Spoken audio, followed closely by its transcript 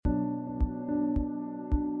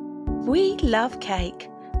We love cake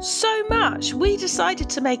so much we decided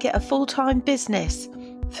to make it a full-time business.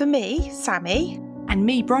 For me, Sammy, and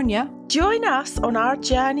me, Bronya. Join us on our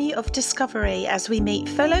journey of discovery as we meet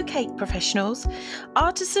fellow cake professionals,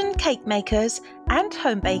 artisan cake makers, and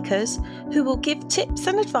home bakers who will give tips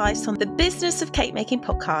and advice on the Business of Cake Making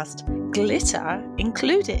podcast, glitter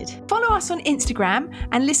included. Follow us on Instagram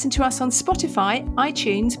and listen to us on Spotify,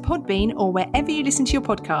 iTunes, Podbean, or wherever you listen to your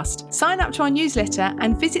podcast. Sign up to our newsletter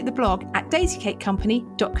and visit the blog at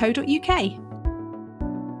daisycakecompany.co.uk.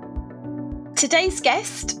 Today's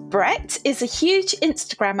guest, Brette, is a huge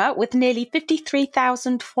Instagrammer with nearly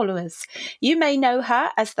 53,000 followers. You may know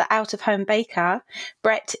her as the out-of-home baker.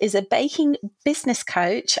 Brette is a baking business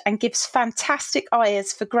coach and gives fantastic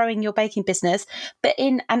ideas for growing your baking business, but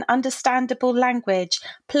in an understandable language.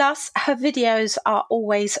 Plus, her videos are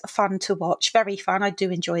always fun to watch. Very fun. I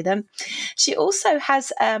do enjoy them. She also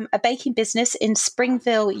has a baking business in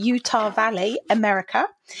Springville, Utah Valley, America.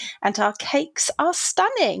 And our cakes are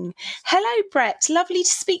stunning. Hello, Brette. Lovely to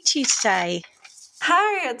speak to you today.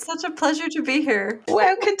 Hi, it's such a pleasure to be here.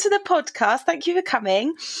 Welcome to the podcast. Thank you for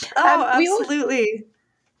coming. Absolutely.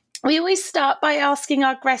 We always start by asking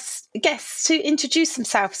our guests to introduce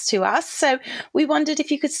themselves to us. So we wondered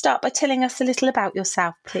if you could start by telling us a little about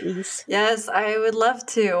yourself, please. Yes, I would love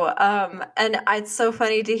to. And it's so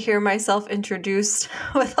funny to hear myself introduced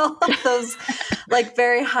with all of those like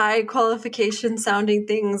very high qualification sounding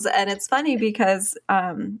things. And it's funny because,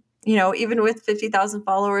 even with 50,000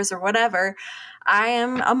 followers or whatever, I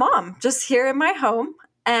am a mom just here in my home,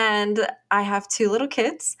 and I have 2 little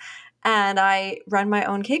kids. And I run my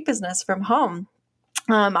own cake business from home.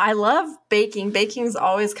 I love baking. Baking's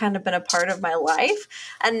always kind of been a part of my life.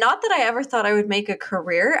 And not that I ever thought I would make a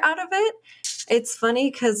career out of it. It's funny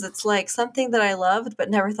because it's like something that I loved, but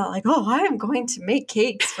never thought like, oh, I am going to make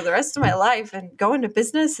cakes for the rest of my life and go into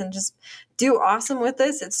business and just do awesome with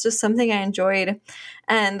this. It's just something I enjoyed.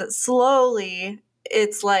 And slowly,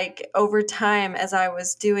 it's like over time, as I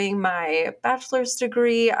was doing my bachelor's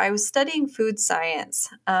degree, I was studying food science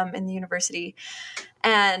in the university.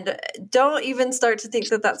 And don't even start to think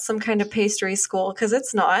that that's some kind of pastry school, because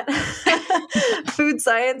it's not. Food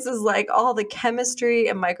science is like all the chemistry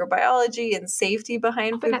and microbiology and safety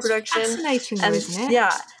behind food production. Fascinating, though, isn't it?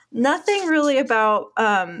 Yeah. Nothing really about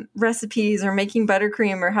recipes or making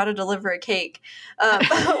buttercream or how to deliver a cake.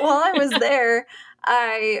 But while I was there,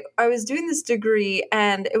 I was doing this degree,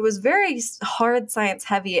 and it was very hard science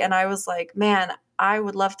heavy. And I was like, man, I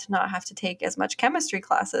would love to not have to take as much chemistry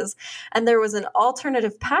classes. And there was an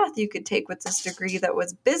alternative path you could take with this degree that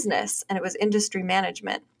was business, and it was industry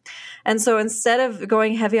management. And so instead of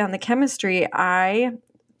going heavy on the chemistry, I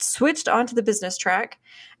switched onto the business track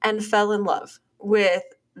and fell in love with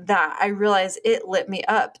that. I realized it lit me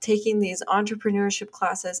up, taking these entrepreneurship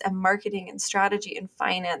classes and marketing and strategy and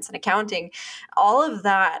finance and accounting. All of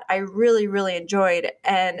that I really, really enjoyed,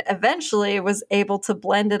 and eventually was able to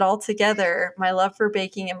blend it all together, my love for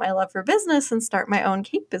baking and my love for business, and start my own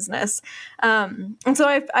cake business. And so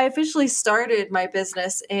I officially started my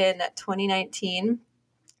business in 2019.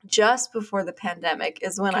 Just before the pandemic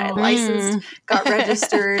is when I licensed, got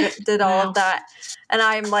registered, did all of that. And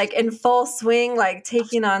I'm like in full swing, like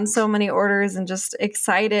taking on so many orders and just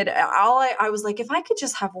excited. I was like, if I could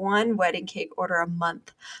just have one wedding cake order a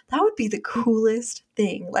month, that would be the coolest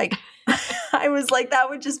thing. Like, I was like, that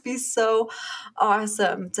would just be so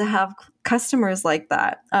awesome to have customers like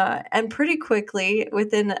that. And pretty quickly,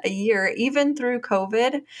 within a year, even through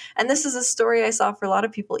COVID, and this is a story I saw for a lot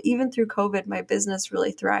of people, even through COVID, my business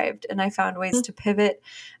really thrived, and I found ways to pivot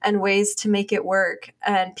and ways to make it work.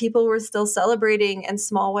 And people were still celebrating, and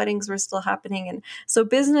small weddings were still happening. And so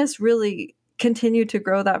business really continued to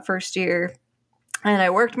grow that first year. And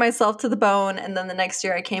I worked myself to the bone. And then the next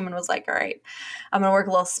year I came and was like, all right, I'm going to work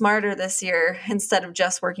a little smarter this year instead of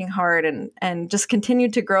just working hard, and just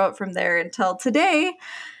continued to grow it from there until today.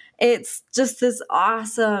 It's just this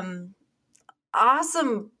awesome,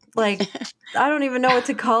 like, I don't even know what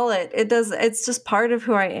to call it. It's just part of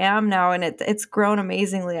who I am now. And it's grown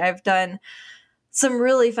amazingly. I've done some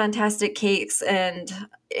really fantastic cakes, and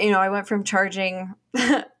I went from charging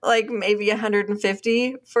like maybe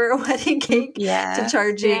 $150 for a wedding cake to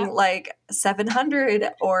charging like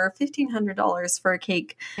 $700 or $1,500 for a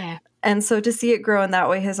cake. Yeah. And so to see it grow in that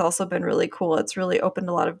way has also been really cool. It's really opened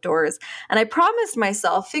a lot of doors. And I promised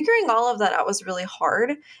myself, figuring all of that out was really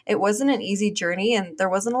hard. It wasn't an easy journey, and there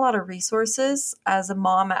wasn't a lot of resources as a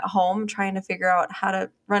mom at home trying to figure out how to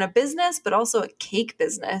run a business, but also a cake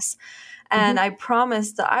business. And I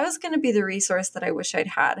promised that I was going to be the resource that I wish I'd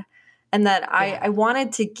had. and that I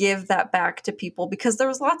wanted to give that back to people, because there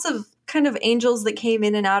was lots of kind of angels that came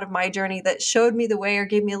in and out of my journey that showed me the way or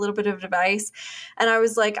gave me a little bit of advice. And I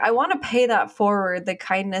was like, I want to pay that forward, the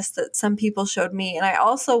kindness that some people showed me. And I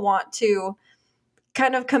also want to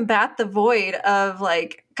kind of combat the void of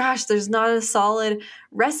like, gosh, there's not a solid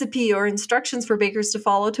recipe or instructions for bakers to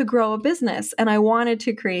follow to grow a business. And I wanted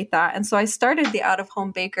to create that. And so I started the Out of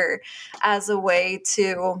Home Baker as a way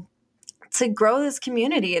to grow this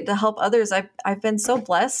community and to help others. I've been so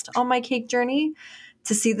blessed on my cake journey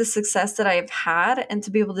to see the success that I've had and to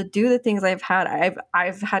be able to do the things I've had.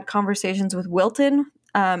 I've had conversations with Wilton.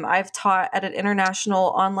 I've taught at an international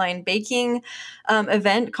online baking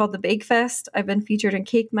event called the Bake Fest. I've been featured in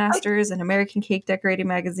Cake Masters and American Cake Decorating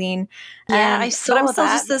Magazine. Yeah, I saw but I'm still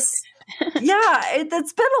that. Just this. Yeah,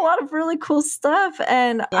 it's been a lot of really cool stuff,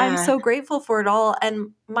 and I'm so grateful for it all.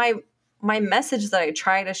 And my message that I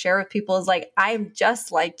try to share with people is like, I'm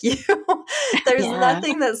just like you. There's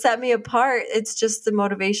nothing that set me apart. It's just the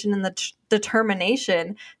motivation and the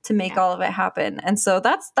determination to make all of it happen. And so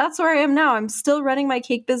that's where I am now. I'm still running my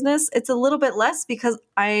cake business. It's a little bit less because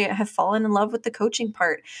I have fallen in love with the coaching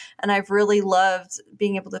part, and I've really loved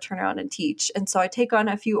being able to turn around and teach. And so I take on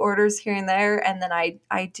a few orders here and there, and then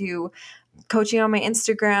I do coaching on my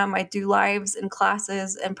Instagram. I do lives and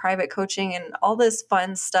classes and private coaching and all this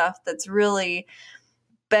fun stuff that's really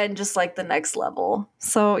been just like the next level.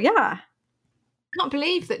 So yeah. I can't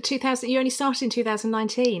believe that you only started in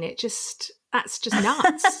 2019. That's just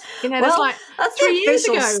nuts. That's like that's 3 the years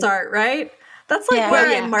official ago. start, right? That's like where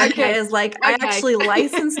I market is like, I actually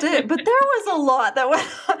licensed it, but there was a lot that went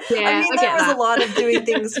on. There was a lot of doing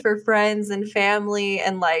things for friends and family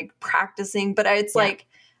and like practicing, but it's like,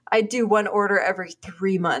 I do one order every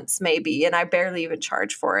 3 months maybe, and I barely even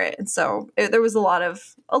charge for it. And so there was a lot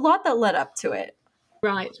that led up to it.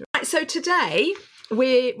 Right. So today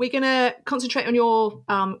we're going to concentrate on your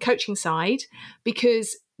coaching side,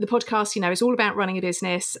 because the podcast, is all about running a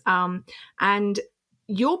business. And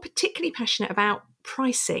you're particularly passionate about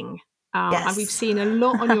pricing. And we've seen a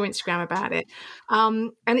lot on your Instagram about it.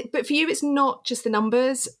 But for you, it's not just the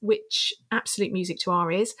numbers, which absolute music to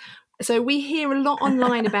our ears. So we hear a lot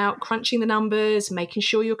online about crunching the numbers, making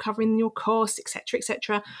sure you're covering your costs, et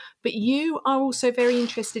cetera, but you are also very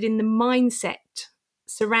interested in the mindset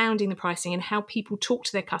surrounding the pricing and how people talk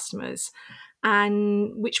to their customers,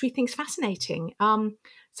 and which we think is fascinating.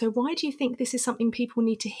 So why do you think this is something people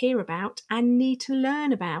need to hear about and need to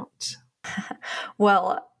learn about?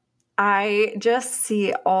 Well, I just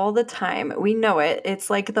see all the time, we know it, it's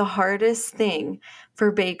like the hardest thing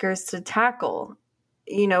for bakers to tackle.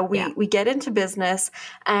 We get into business,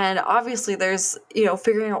 and obviously there's,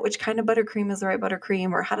 figuring out which kind of buttercream is the right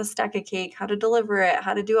buttercream, or how to stack a cake, how to deliver it,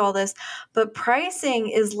 how to do all this. But pricing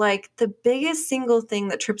is like the biggest single thing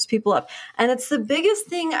that trips people up. And it's the biggest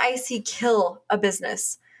thing I see kill a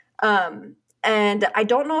business. And I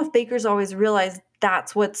don't know if bakers always realize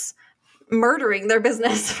that's what's murdering their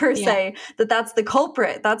business per se, that's the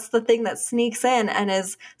culprit. That's the thing that sneaks in and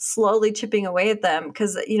is slowly chipping away at them,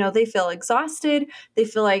 because, they feel exhausted. They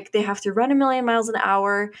feel like they have to run 1,000,000 miles an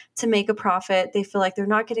hour to make a profit. They feel like they're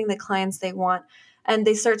not getting the clients they want, and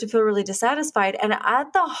they start to feel really dissatisfied. And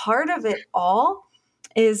at the heart of it all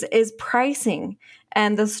is pricing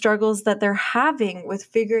and the struggles that they're having with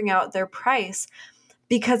figuring out their price,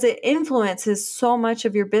 because it influences so much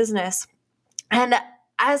of your business. And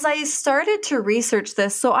as I started to research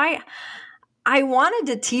this, so I wanted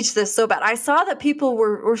to teach this so bad. I saw that people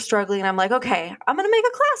were struggling, and I'm like, okay, I'm going to make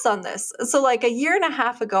a class on this. So like a year and a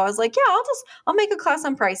half ago, I was like, yeah, I'll make a class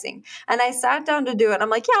on pricing. And I sat down to do it.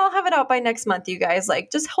 I'm like, yeah, I'll have it out by next month, you guys.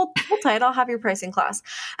 Like, just hold tight. I'll have your pricing class.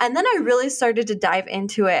 And then I really started to dive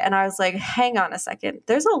into it, and I was like, hang on a second.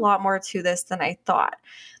 There's a lot more to this than I thought.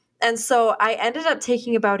 And so I ended up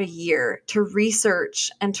taking about a year to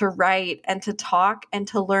research and to write and to talk and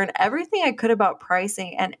to learn everything I could about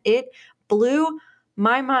pricing. And it blew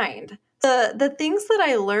my mind. The things that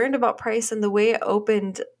I learned about price and the way it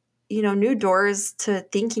opened, new doors to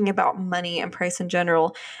thinking about money and price in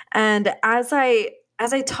general. And as I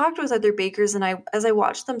talked with other bakers and as I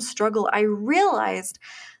watched them struggle, I realized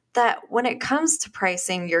that when it comes to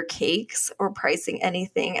pricing your cakes or pricing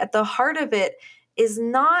anything, at the heart of it is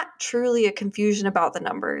not truly a confusion about the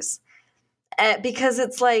numbers, because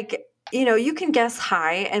it's like, you can guess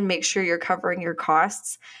high and make sure you're covering your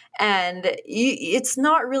costs. And it's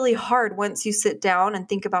not really hard once you sit down and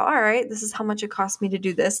think about, all right, this is how much it cost me to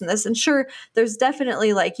do this and this. And sure, there's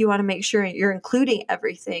definitely like, you want to make sure you're including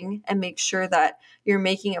everything and make sure that you're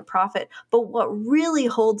making a profit. But what really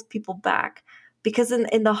holds people back because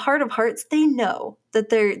in the heart of hearts, they know that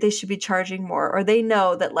they should be charging more, or they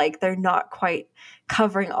know that like they're not quite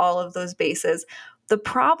covering all of those bases. The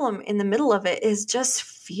problem in the middle of it is just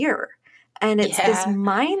fear. And it's this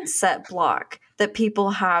mindset block that people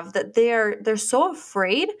have, that they're so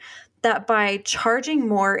afraid that by charging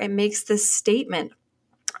more, it makes this statement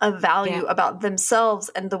of value about themselves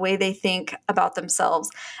and the way they think about themselves.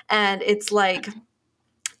 And it's like,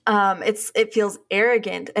 it feels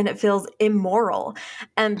arrogant and it feels immoral,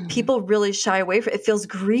 and people really shy away from it. It feels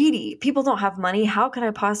greedy. People don't have money. How can I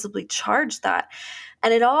possibly charge that?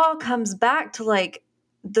 And it all comes back to like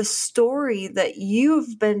the story that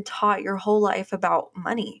you've been taught your whole life about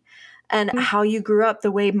money, and how you grew up,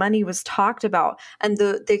 the way money was talked about, and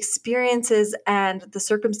the experiences and the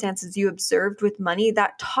circumstances you observed with money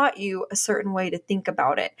that taught you a certain way to think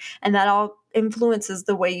about it. And that all influences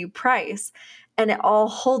the way you price. And it all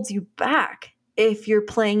holds you back if you're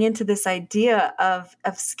playing into this idea of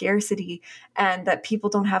scarcity, and that people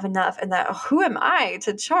don't have enough, and that who am I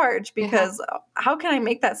to charge, because how can I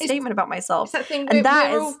make that statement about myself? It's that thing, and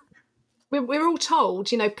we're all told,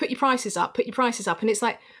 put your prices up. And it's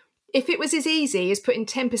like, if it was as easy as putting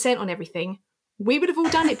 10% on everything, we would have all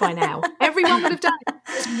done it by now. Everyone would have done it.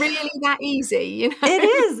 It's really that easy, It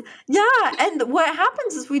is. Yeah. And what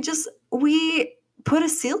happens is we put a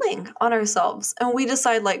ceiling on ourselves, and we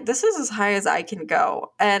decide like, this is as high as I can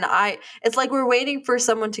go. And it's like we're waiting for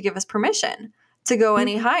someone to give us permission to go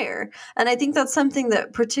any higher. And I think that's something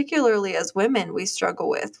that particularly as women, we struggle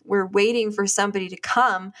with. We're waiting for somebody to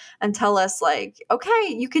come and tell us like, okay,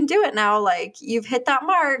 you can do it now. Like, you've hit that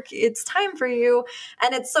mark. It's time for you.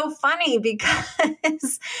 And it's so funny because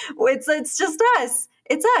it's just us.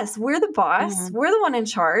 It's us. We're the boss. We're the one in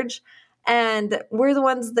charge. And we're the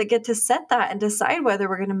ones that get to set that and decide whether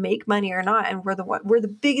we're going to make money or not. And we're the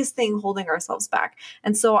biggest thing holding ourselves back.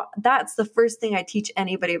 And so that's the first thing I teach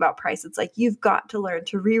anybody about price. It's like, you've got to learn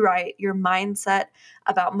to rewrite your mindset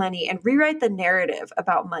about money, and rewrite the narrative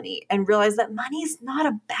about money, and realize that money is not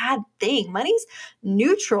a bad thing. Money's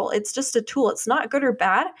neutral. It's just a tool. It's not good or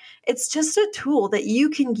bad. It's just a tool that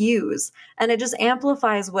you can use, and it just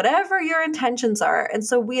amplifies whatever your intentions are. And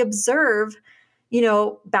so we observe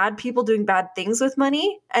bad people doing bad things with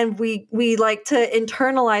money. And we like to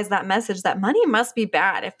internalize that message that money must be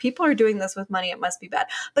bad. If people are doing this with money, it must be bad.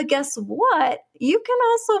 But guess what? You can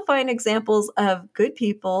also find examples of good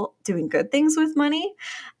people doing good things with money,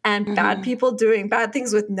 and bad people doing bad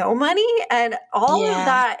things with no money. And all of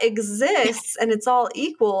that exists, and it's all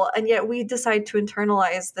equal. And yet we decide to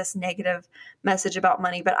internalize this negative message about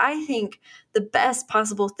money. But I think the best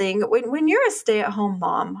possible thing when you're a stay-at-home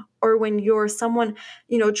mom, or when you're someone,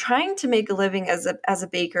 trying to make a living as a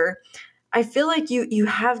baker, I feel like you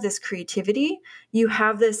have this creativity, you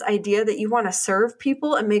have this idea that you want to serve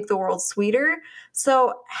people and make the world sweeter.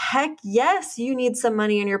 So heck yes, you need some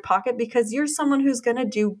money in your pocket, because you're someone who's going to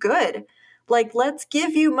do good. Like, let's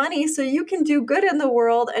give you money so you can do good in the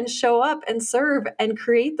world and show up and serve and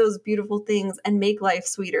create those beautiful things and make life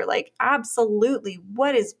sweeter. Like, absolutely.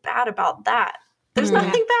 What is bad about that? There's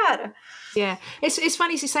nothing bad. Yeah. It's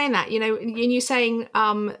funny you saying that, and you're saying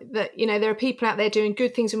that, there are people out there doing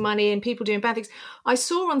good things with money and people doing bad things. I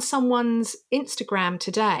saw on someone's Instagram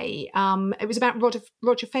today, it was about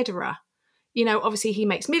Roger Federer. Obviously he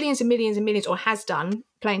makes millions and millions and millions, or has done,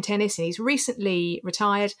 playing tennis, and he's recently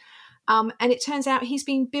retired. And it turns out he's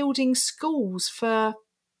been building schools for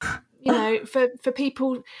for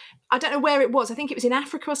people. I don't know where it was. I think it was in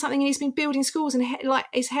Africa or something. And he's been building schools, and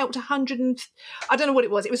he's helped 100 and I don't know what it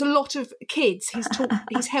was. It was a lot of kids.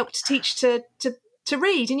 He's helped teach to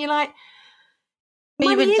read. And you're like, you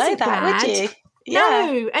wouldn't know that, would you?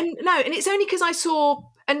 Yeah. No, and it's only because I saw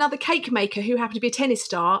another cake maker who happened to be a tennis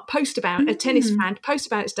star post about a tennis fan post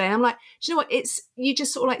about it today. And I'm like, do you know what? You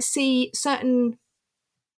just sort of like see certain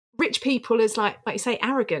rich people as like you say,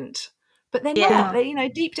 arrogant. But they're not. They,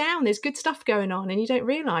 deep down, there's good stuff going on, and you don't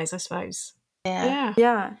realise, I suppose.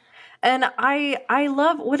 Yeah. And I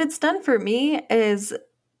love what it's done for me is,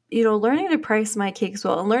 learning to price my cakes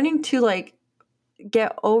well, and learning to like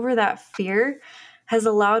get over that fear has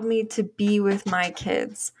allowed me to be with my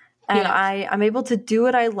kids. And I'm able to do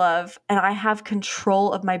what I love, and I have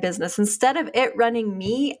control of my business. Instead of it running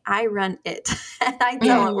me, I run it, and I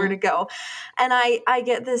tell it where to go. And I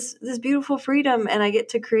get this beautiful freedom, and I get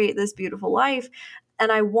to create this beautiful life.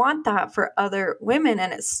 And I want that for other women.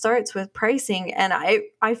 And it starts with pricing. And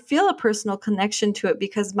I feel a personal connection to it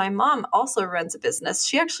because my mom also runs a business.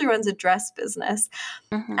 She actually runs a dress business.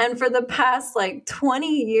 And for the past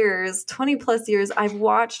 20 plus years, I've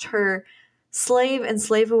watched her slave and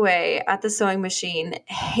slave away at the sewing machine,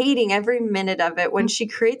 hating every minute of it when she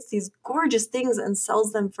creates these gorgeous things and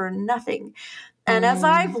sells them for nothing. And as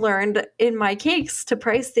I've learned in my cakes to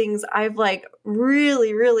price things, I've like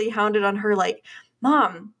really, really hounded on her like,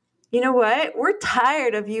 Mom, you know what? We're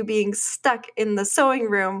tired of you being stuck in the sewing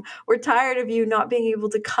room. We're tired of you not being able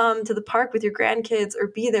to come to the park with your grandkids or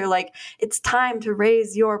be there. Like, it's time to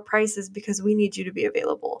raise your prices because we need you to be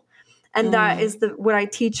available. And that is what I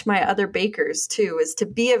teach my other bakers too, is to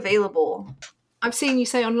be available. I've seen you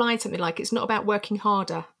say online something like, it's not about working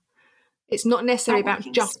harder. It's not necessarily about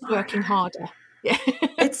just smarter. Working harder. Yeah.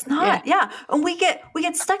 It's not. Yeah. And we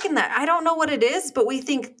get stuck in that. I don't know what it is, but we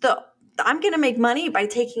think I'm going to make money by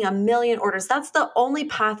taking 1 million orders. That's the only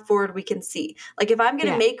path forward we can see. Like, if I'm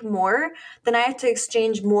going to make more, then I have to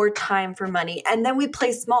exchange more time for money. And then we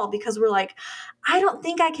play small because we're like, I don't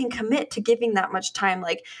think I can commit to giving that much time.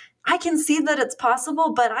 Like, I can see that it's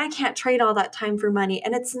possible, but I can't trade all that time for money.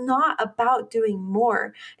 And it's not about doing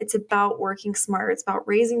more. It's about working smarter. It's about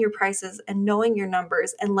raising your prices and knowing your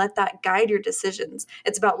numbers and let that guide your decisions.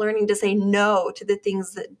 It's about learning to say no to the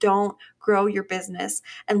things that don't grow your business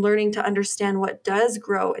and learning to understand what does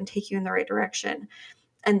grow and take you in the right direction.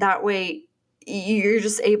 And that way you're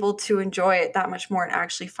just able to enjoy it that much more and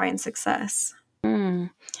actually find success.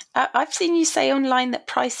 I've seen you say online that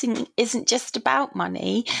pricing isn't just about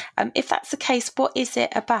money. If that's the case, what is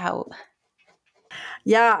it about?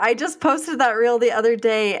 Yeah, I just posted that reel the other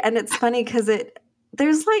day, and it's funny because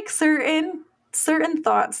there's like certain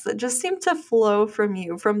thoughts that just seem to flow from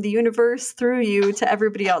you, from the universe through you to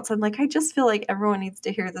everybody else. I'm like, I just feel like everyone needs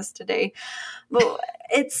to hear this today. But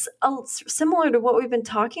it's similar to what we've been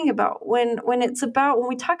talking about when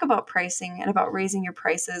we talk about pricing and about raising your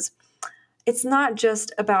prices. It's not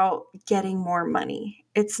just about getting more money.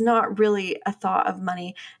 It's not really a thought of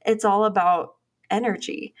money. It's all about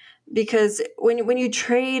energy. Because when you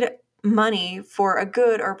trade money for a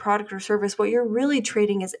good or product or service, what you're really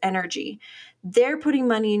trading is energy. They're putting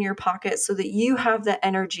money in your pocket so that you have the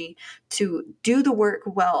energy to do the work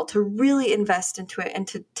well, to really invest into it, and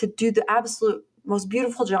to do the absolute most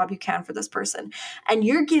beautiful job you can for this person. And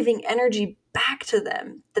you're giving energy back to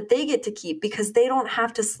them that they get to keep because they don't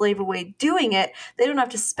have to slave away doing it. They don't have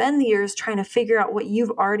to spend the years trying to figure out what you've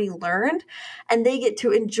already learned. And they get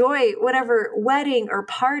to enjoy whatever wedding or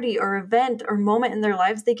party or event or moment in their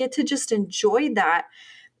lives. They get to just enjoy that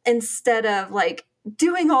instead of like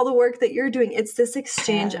doing all the work that you're doing. It's this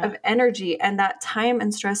exchange of energy and that time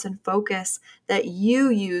and stress and focus that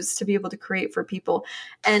you use to be able to create for people.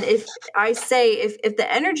 And if the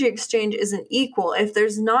energy exchange isn't equal, if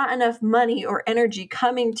there's not enough money or energy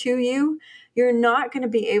coming to you, you're not going to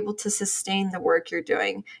be able to sustain the work you're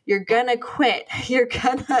doing. You're going to quit. You're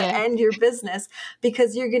going to end your business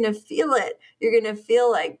because you're going to feel it. You're going to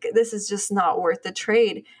feel like this is just not worth the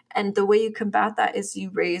trade. And the way you combat that is you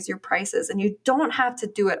raise your prices, and you don't have to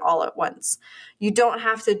do it all at once. You don't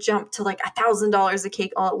have to jump to like $1,000 a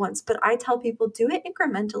cake all at once. But I tell people, do it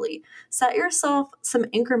incrementally. Set yourself some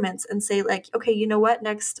increments and say like, okay, you know what?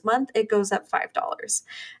 Next month it goes up $5,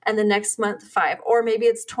 and the next month $5, or maybe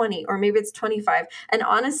it's 20, or maybe it's 25. And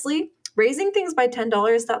honestly, raising things by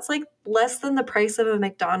 $10, that's like less than the price of a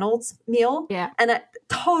McDonald's meal. Yeah. And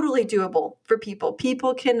totally doable for people.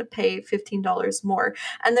 People can pay $15 more.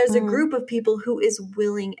 And there's a group of people who is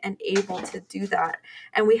willing and able to do that.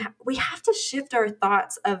 And we have to shift our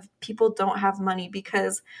thoughts of people don't have money,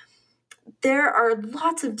 because there are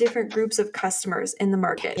lots of different groups of customers in the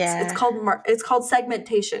market. Yeah. It's called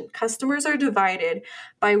segmentation. Customers are divided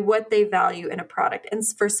by what they value in a product. And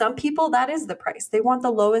for some people, that is the price. They want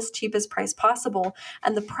the lowest, cheapest price possible.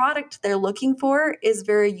 And the product they're looking for is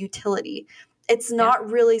very utility. It's not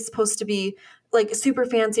really supposed to be like super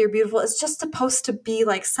fancy or beautiful. It's just supposed to be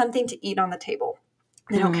like something to eat on the table.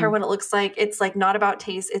 They don't care what it looks like. It's like not about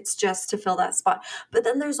taste. It's just to fill that spot. But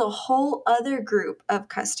then there's a whole other group of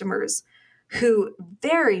customers who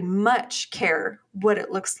very much care what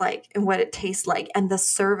it looks like and what it tastes like and the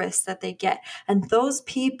service that they get. And those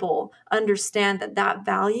people understand that that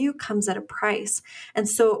value comes at a price. And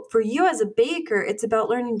so for you as a baker, it's about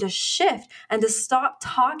learning to shift and to stop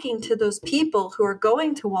talking to those people who are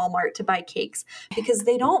going to Walmart to buy cakes because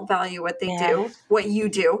they don't value what they do, what you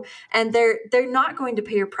do, and they're not going to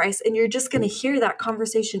pay your price. And you're just going to hear that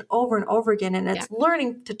conversation over and over again. And it's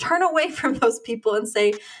learning to turn away from those people and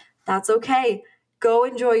say, that's okay. Go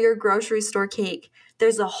enjoy your grocery store cake.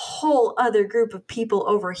 there's a whole other group of people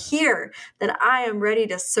over here that I am ready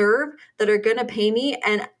to serve that are going to pay me,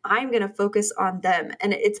 and I'm going to focus on them.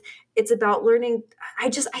 And it's about learning. I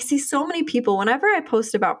see so many people, whenever I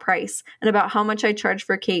post about price and about how much I charge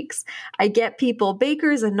for cakes, I get people,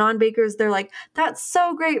 bakers and non-bakers, they're like, that's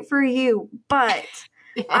so great for you, but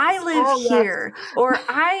yes. I live here, or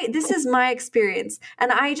this is my experience.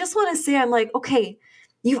 And I just want to say, I'm like, okay,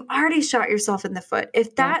 you've already shot yourself in the foot.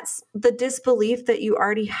 If that's the disbelief that you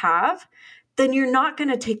already have, then you're not going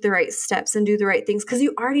to take the right steps and do the right things because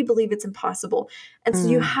you already believe it's impossible. And so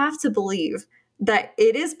you have to believe that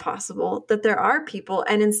it is possible, that there are people.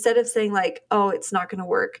 And instead of saying like, oh, it's not going to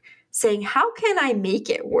work, saying, how can I make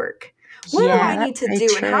it work? What do I need to do?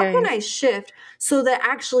 True. And how can I shift so that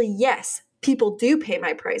actually, yes, people do pay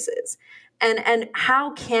my prices? And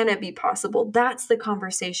how can it be possible? That's the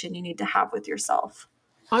conversation you need to have with yourself.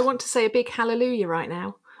 I want to say a big hallelujah right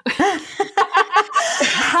now. Hallelujah!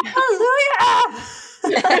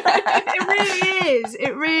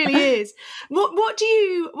 It really is. What do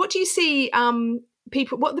you see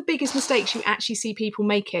people, what are the biggest mistakes you actually see people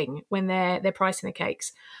making when they're pricing their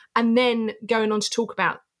cakes, and then going on to talk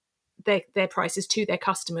about their prices to their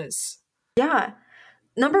customers? Yeah.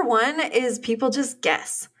 Number one is people just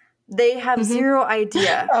guess. They have zero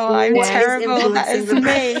idea. Oh, I'm terrible. That is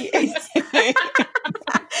me.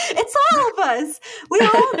 It's all of us. We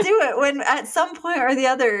all do it when at some point or the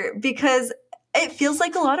other, because it feels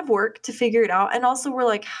like a lot of work to figure it out. And also we're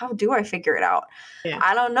like, how do I figure it out? Yeah.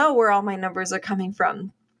 I don't know where all my numbers are coming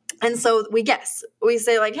from. And so we guess. We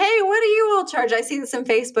say like, hey, what do you all charge? I see this in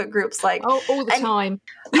Facebook groups. Like, all the time.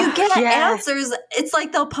 You get answers. It's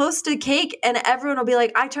like they'll post a cake and everyone will be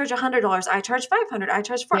like, I charge $100. I charge $500. I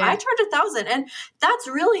charge $400. I charge $1,000. And that's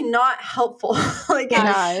really not helpful.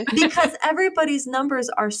 Because everybody's numbers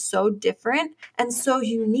are so different and so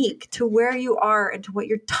unique to where you are and to what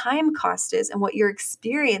your time cost is and what your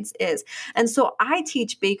experience is. And so I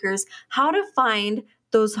teach bakers how to find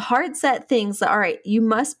those hard set things that, all right, you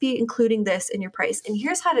must be including this in your price. And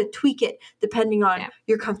here's how to tweak it depending on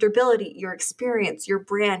your comfortability, your experience, your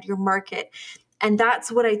brand, your market. And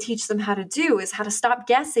that's what I teach them how to do, is how to stop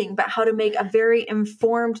guessing, but how to make a very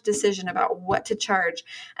informed decision about what to charge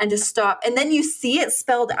and to stop. And then you see it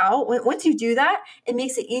spelled out. Once you do that, it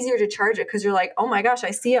makes it easier to charge it because you're like, oh my gosh, I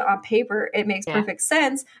see it on paper. It makes perfect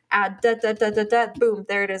sense. Add boom,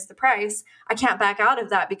 there it is, the price. I can't back out of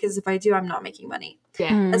that because if I do, I'm not making money.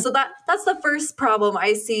 Yeah. And so that's the first problem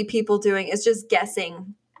I see people doing, is just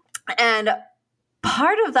guessing. And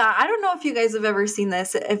part of that, I don't know if you guys have ever seen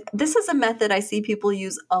this. If this is a method I see people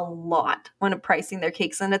use a lot when pricing their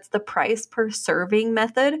cakes, and it's the price per serving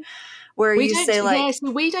method, where you say like, yes,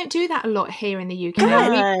 we don't do that a lot here in the UK.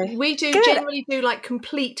 No. We generally do like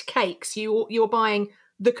complete cakes. You're buying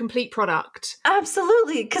the complete product.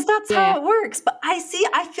 Absolutely, because that's how it works. But I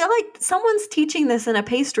feel like someone's teaching this in a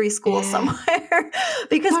pastry school somewhere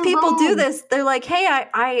because people do this. They're like, hey,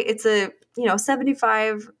 it's a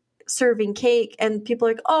 75 serving cake, and people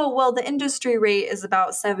are like, oh, well, the industry rate is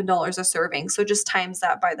about $7 a serving, so just times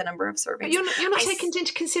that by the number of servings. But you're not taking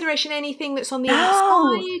into consideration anything that's on the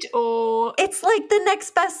outside, or it's like the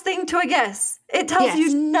next best thing to a guess. It tells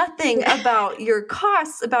you nothing about your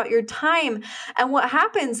costs, about your time, and what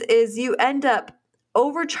happens is you end up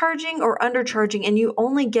overcharging or undercharging, and you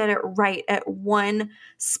only get it right at one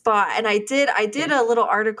spot. And I did a little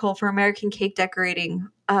article for American Cake Decorating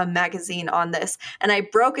magazine on this, and I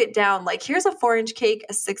broke it down like, here's a 4-inch cake,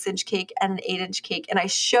 a 6-inch cake, and an 8-inch cake, and I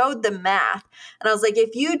showed the math, and I was like,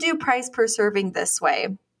 if you do price per serving this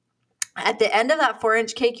way, at the end of that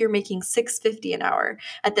 4-inch cake, you're making $6.50 an hour.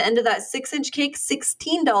 At the end of that 6-inch cake,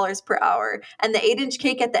 $16 per hour. And the 8-inch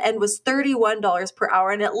cake at the end was $31 per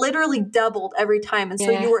hour. And it literally doubled every time. And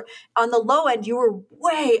so you were on the low end, you were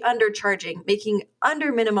way undercharging, making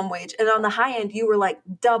under minimum wage. And on the high end, you were like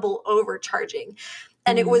double overcharging.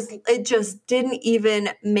 And it just didn't even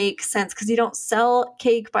make sense because you don't sell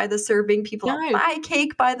cake by the serving. People don't buy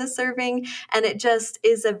cake by the serving. And it just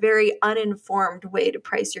is a very uninformed way to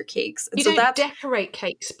price your cakes. And you don't decorate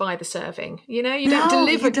cakes by the serving. You don't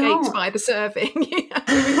deliver cakes by the serving.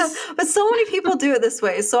 But so many people do it this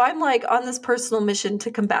way. So I'm like on this personal mission to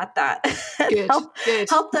combat that.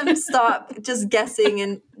 Help them stop just guessing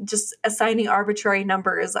and just assigning arbitrary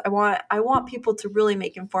numbers. I want people to really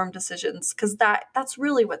make informed decisions, because that's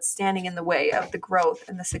really what's standing in the way of the growth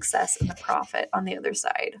and the success and the profit on the other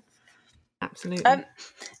side. Absolutely.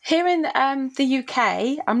 Here in the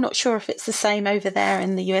UK, I'm not sure if it's the same over there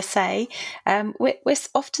in the USA. We're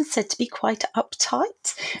often said to be quite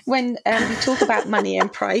uptight when we talk about money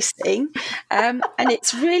and pricing, and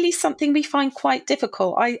it's really something we find quite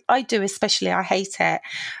difficult. I do, especially. I hate it.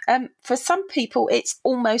 For some people, it's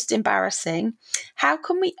almost embarrassing. How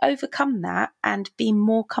can we overcome that and be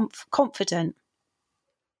more confident?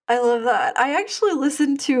 I love that. I actually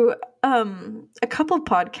listened to a couple of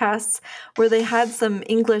podcasts where they had some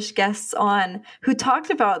English guests on who talked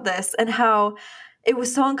about this and how it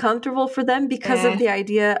was so uncomfortable for them because of the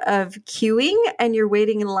idea of queuing and you're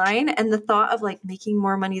waiting in line and the thought of like making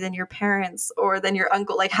more money than your parents or than your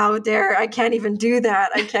uncle. Like, how dare I can't even do that.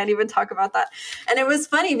 I can't even talk about that. And it was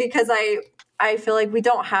funny because I feel like we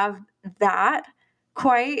don't have that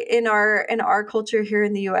quite in our culture here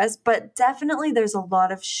in the US, but definitely there's a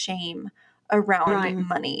lot of shame around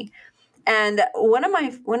money. And one of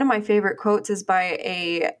my favorite quotes is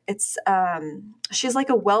by she's like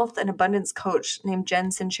a wealth and abundance coach named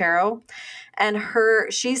Jen Sincero, and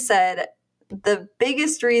she said the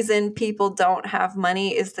biggest reason people don't have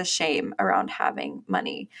money is the shame around having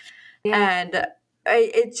money. And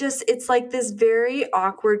it's like this very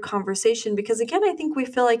awkward conversation because again, I think we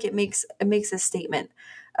feel like it makes a statement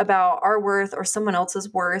about our worth or someone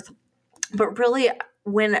else's worth. But really,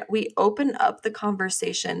 when we open up the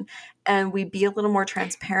conversation and we be a little more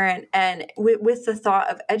transparent and with the thought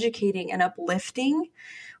of educating and uplifting,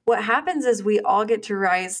 what happens is we all get to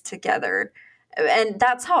rise together. And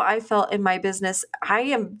that's how I felt in my business. I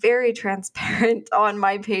am very transparent on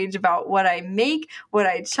my page about what I make, what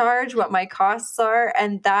I charge, what my costs are.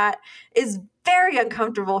 And that is very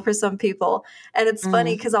uncomfortable for some people. And it's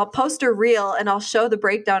funny because I'll post a reel and I'll show the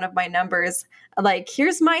breakdown of my numbers. Like,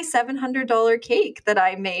 here's my $700 cake that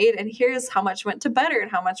I made. And here's how much went to butter and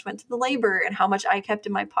how much went to the labor and how much I kept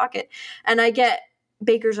in my pocket. And I get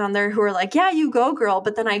bakers on there who are like, yeah, you go, girl.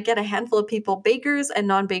 But then I get a handful of people, bakers and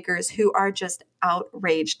non-bakers, who are just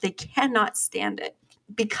outraged. They cannot stand it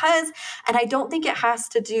and I don't think it has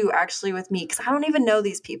to do actually with me because I don't even know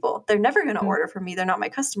these people. They're never going to order from me. They're not my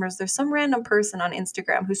customers. There's some random person on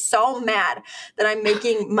Instagram who's so mad that I'm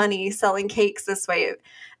making money selling cakes this way.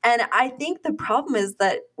 And I think the problem is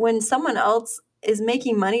that when someone else is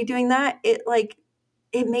making money doing that, it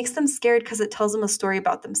makes them scared because it tells them a story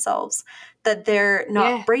about themselves, that they're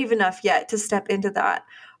not brave enough yet to step into that,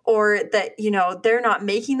 or that, they're not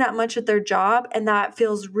making that much at their job and that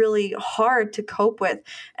feels really hard to cope with.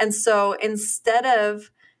 And so instead of,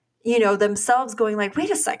 themselves going like, wait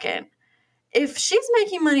a second, if she's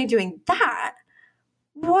making money doing that,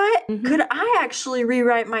 what could I actually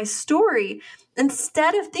rewrite my story?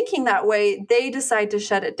 Instead of thinking that way, they decide to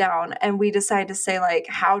shut it down. And we decide to say like,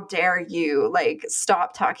 how dare you, like,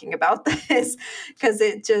 stop talking about this? Because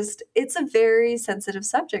it's a very sensitive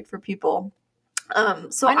subject for people.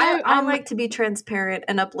 So I like to be transparent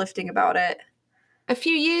and uplifting about it. A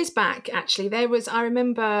few years back, actually, I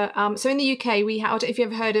remember, so in the UK, I don't know if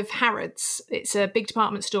you've ever heard of Harrods. It's a big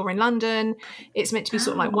department store in London. It's meant to be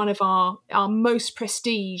sort of like one of our most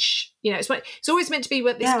prestige, it's always meant to be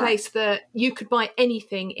this place that you could buy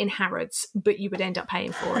anything in Harrods, but you would end up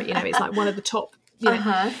paying for it. It's like one of the top,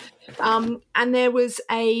 and there was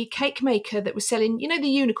a cake maker that was selling, the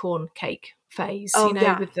unicorn cake phase,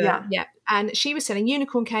 and she was selling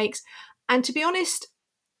unicorn cakes. And to be honest,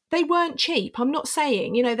 they weren't cheap. I'm not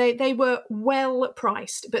saying, they were well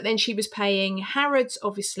priced, but then she was paying Harrods,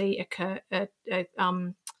 obviously,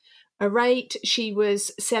 a rate. She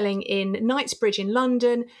was selling in Knightsbridge in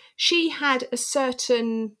London. She had a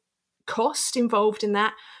certain cost involved in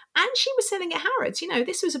that. And she was selling at Harrods.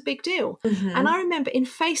 This was a big deal. And I remember it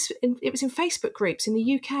was in Facebook groups in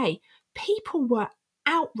the UK, people were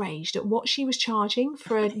outraged at what she was charging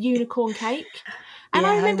for a unicorn cake. And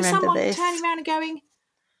I remember someone turning around and going,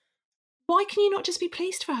 why can you not just be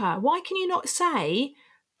pleased for her? Why can you not say,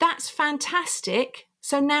 that's fantastic,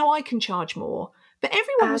 so now I can charge more? But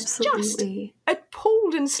everyone was just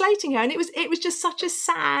appalled and slating her. And it was just such a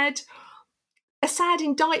sad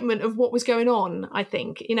indictment of what was going on, I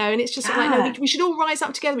think. And it's just like, no, we should all rise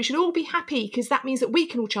up together. We should all be happy because that means that we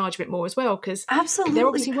can all charge a bit more as well because they're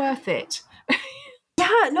obviously worth it.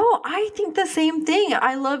 Yeah, no, I think the same thing.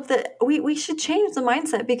 I love that we should change the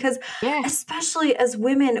mindset because especially as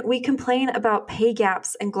women, we complain about pay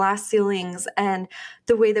gaps and glass ceilings and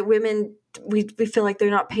the way that women, we feel like they're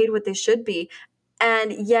not paid what they should be.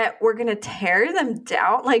 And yet we're going to tear them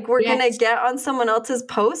down. Like we're going to get on someone else's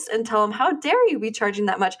post and tell them, how dare you be charging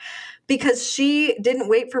that much? Because she didn't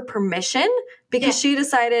wait for permission, because she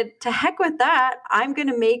decided to heck with that. I'm going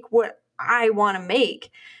to make what I want to make.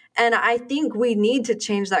 And I think we need to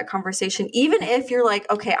change that conversation, even if you're like,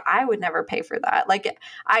 okay, I would never pay for that. Like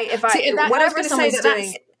whatever someone's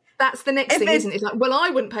doing. That's the next thing, isn't it? It's like, well,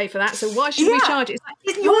 I wouldn't pay for that, so why should we charge it?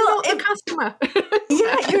 It's like, you're not the customer.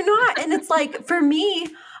 Yeah, you're not. And it's like, for me,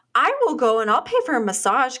 I will go and I'll pay for a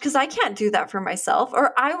massage because I can't do that for myself.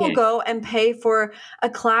 Or I will go and pay for a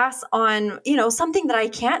class on, something that I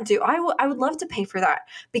can't do. I would love to pay for that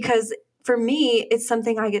because for me, it's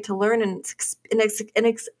something I get to learn and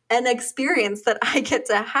an experience that I get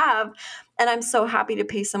to have. And I'm so happy to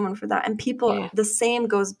pay someone for that. And people, the same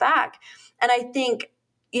goes back. And I think,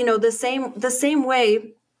 the same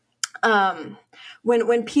way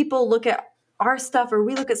when people look at our stuff or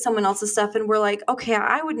we look at someone else's stuff and we're like, okay,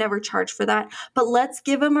 I would never charge for that, but let's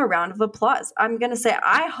give them a round of applause. I'm going to say,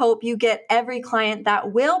 I hope you get every client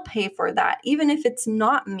that will pay for that, even if it's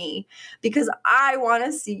not me, because I want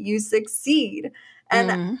to see you succeed.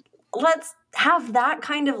 And let's have that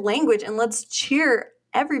kind of language and let's cheer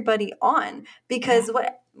everybody on, because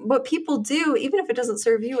what people do, even if it doesn't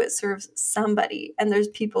serve you, it serves somebody, and there's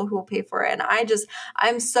people who will pay for it. And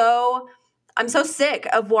I'm so sick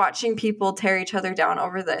of watching people tear each other down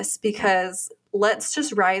over this, because let's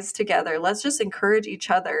just rise together. Let's just encourage each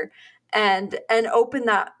other and open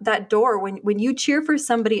that door. When you cheer for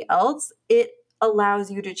somebody else, it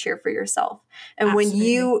allows you to cheer for yourself. And Absolutely. When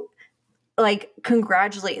you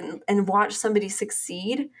congratulate and watch somebody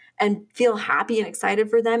succeed and feel happy and excited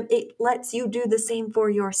for them, it lets you do the same for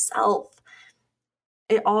yourself.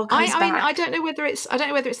 It all comes back. I don't know whether it's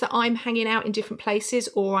that I'm hanging out in different places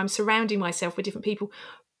or I'm surrounding myself with different people,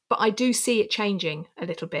 but I do see it changing a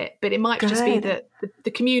little bit. But it might just be that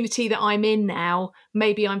the community that I'm in now,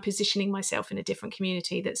 maybe I'm positioning myself in a different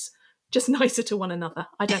community that's just nicer to one another.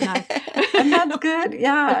 I don't know. And that's good.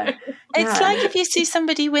 Yeah. It's like if you see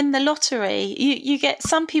somebody win the lottery, you get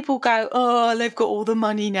some people go, oh, they've got all the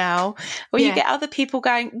money now. Or you get other people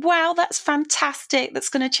going, wow, that's fantastic. That's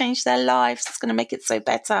going to change their lives. That's going to make it so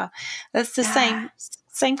better. That's the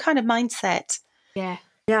same kind of mindset. Yeah.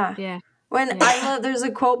 There's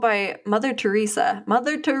a quote by Mother Teresa.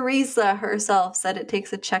 Mother Teresa herself said it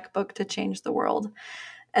takes a checkbook to change the world.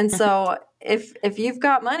 And so if you've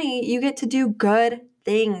got money, you get to do good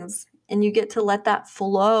things and you get to let that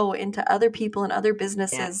flow into other people and other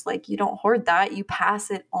businesses. Like, you don't hoard that, you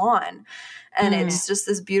pass it on. And it's just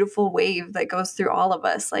this beautiful wave that goes through all of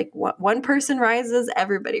us. Like, one person rises,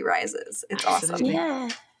 everybody rises. It's Absolutely.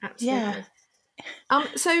 awesome. Yeah.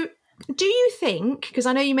 So do you think, because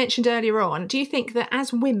I know you mentioned earlier on, do you think that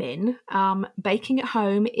as women, baking at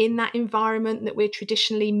home in that environment that we're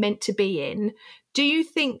traditionally meant to be in, do you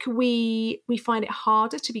think we find it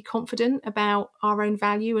harder to be confident about our own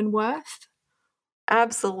value and worth?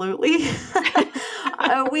 Absolutely.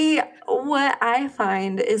 What I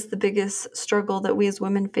find is the biggest struggle that we as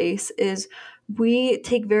women face is we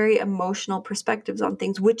take very emotional perspectives on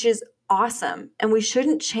things, which is awesome. And we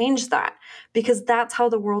shouldn't change that, because that's how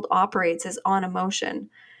the world operates, is on emotion.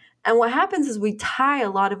 And what happens is we tie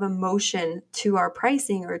a lot of emotion to our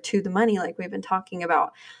pricing or to the money, like we've been talking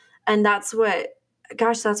about. And that's what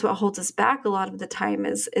holds us back a lot of the time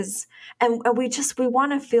is we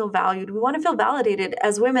want to feel valued. We want to feel validated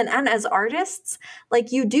as women and as artists.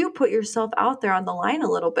 Like, you do put yourself out there on the line a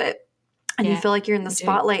little bit. And you feel like you're in the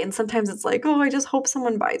spotlight. And sometimes it's like, oh, I just hope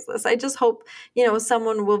someone buys this. I just hope,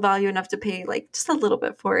 someone will value enough to pay just a little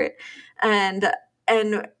bit for it. And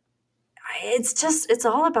it's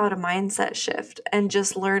all about a mindset shift and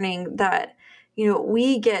just learning that,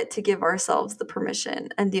 we get to give ourselves the permission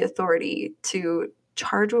and the authority to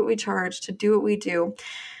charge what we charge, to do what we do.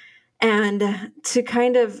 And to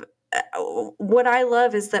kind of, what I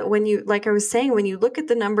love is that when you, like I was saying, when you look at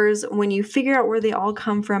the numbers, when you figure out where they all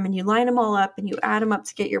come from and you line them all up and you add them up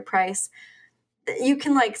to get your price, you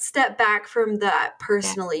can step back from that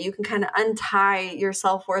personally. Yeah. You can kind of untie your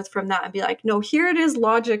self-worth from that and be like, no, here it is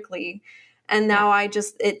logically. And now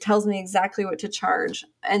it tells me exactly what to charge.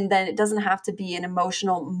 And then it doesn't have to be an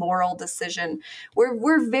emotional, moral decision.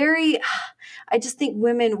 I just think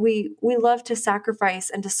women, we love to sacrifice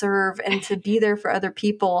and to serve and to be there for other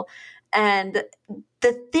people. And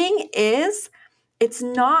the thing is, it's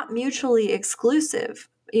not mutually exclusive.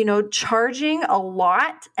 Charging a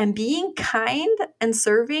lot and being kind and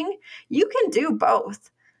serving, you can do both.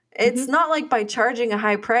 It's not like by charging a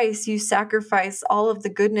high price, you sacrifice all of the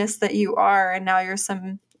goodness that you are, and now you're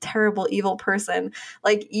some terrible, evil person.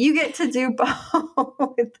 Like, you get to do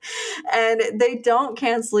both. And they don't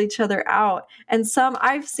cancel each other out. And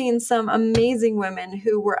I've seen some amazing women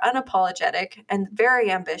who were unapologetic and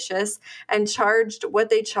very ambitious and charged what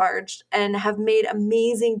they charged and have made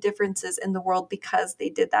amazing differences in the world because they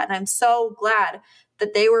did that. And I'm so glad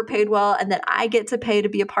that they were paid well and that I get to pay to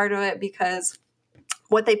be a part of it, because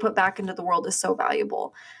what they put back into the world is so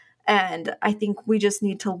valuable. And I think we just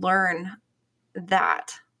need to learn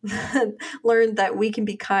that. Learn that we can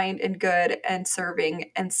be kind and good and serving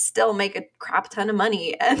and still make a crap ton of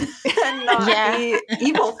money and not be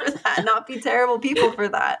evil for that, not be terrible people for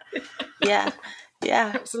that. Yeah.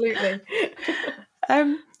 Absolutely.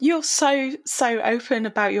 You're so open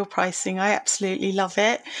about your pricing. I absolutely love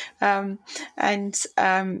it.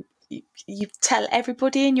 You tell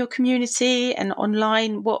everybody in your community and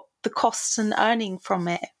online what the costs and earnings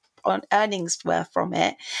were from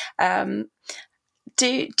it.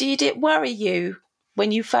 Did it worry you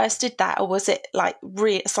when you first did that, or was it like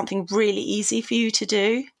something really easy for you to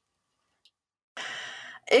do?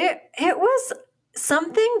 It was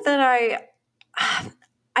something that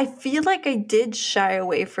I feel like I did shy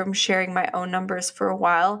away from sharing my own numbers for a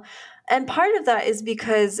while. And part of that is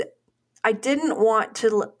because I didn't want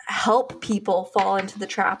to help people fall into the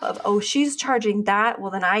trap of, oh, she's charging that,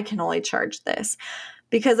 well, then I can only charge this.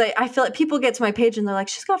 Because I feel like people get to my page and they're like,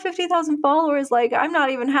 she's got 50,000 followers. Like, I'm not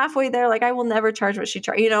even halfway there. Like, I will never charge what she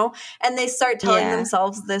charges, and they start telling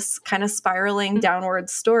themselves this kind of spiraling downward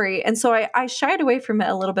story. And so I shied away from it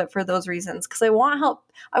a little bit for those reasons, because I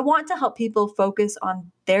want to help people focus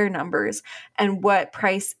on their numbers and what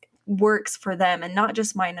price works for them and not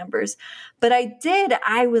just my numbers. But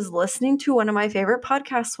I was listening to one of my favorite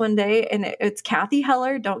podcasts one day, and it's Kathy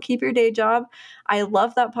Heller, Don't Keep Your Day Job. I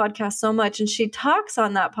love that podcast so much. And she talks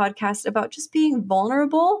on that podcast about just being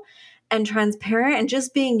vulnerable and transparent and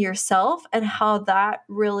just being yourself, and how that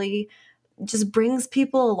really just brings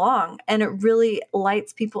people along, and it really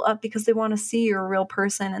lights people up because they want to see you're a real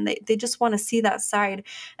person, and they just want to see that side.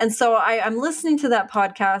 And so I'm listening to that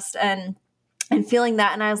podcast and feeling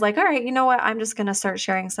that. And I was like, all right, you know what? I'm just going to start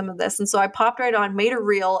sharing some of this. And so I popped right on, made a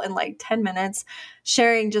reel in like 10 minutes,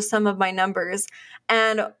 sharing just some of my numbers.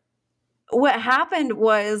 And what happened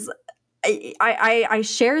was I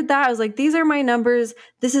shared that. I was like, these are my numbers.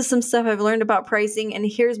 This is some stuff I've learned about pricing. And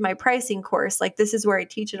here's my pricing course. Like, this is where I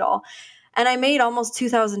teach it all. And I made almost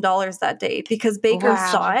 $2,000 that day because Baker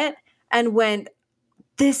saw it and went,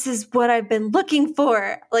 this is what I've been looking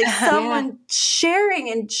for. Like, someone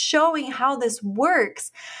sharing and showing how this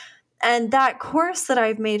works. And that course that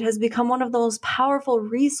I've made has become one of the most powerful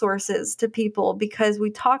resources to people, because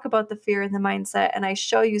we talk about the fear and the mindset, and I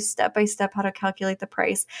show you step by step how to calculate the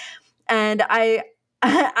price. And I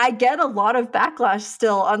get a lot of backlash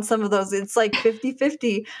still on some of those. It's like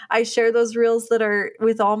 50-50. I share those reels that are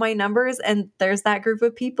with all my numbers, and there's that group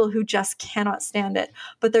of people who just cannot stand it.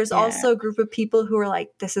 But there's also a group of people who are like,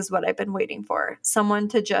 this is what I've been waiting for. Someone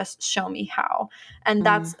to just show me how. And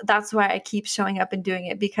that's why I keep showing up and doing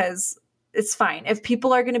it, because it's fine. If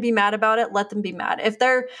people are going to be mad about it, let them be mad. If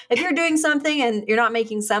you're doing something and you're not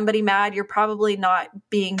making somebody mad, you're probably not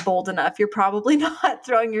being bold enough. You're probably not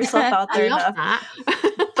throwing yourself out there enough.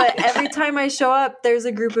 But every time I show up, there's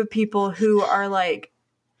a group of people who are like,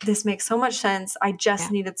 this makes so much sense. I just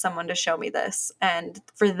needed someone to show me this. And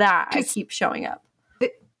for that, I keep showing up.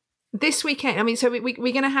 This weekend, I mean, so we're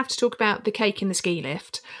going to have to talk about the cake and the ski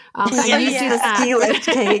lift. Ski lift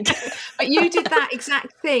cake. But you did that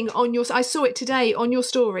exact thing on your. I saw it today on your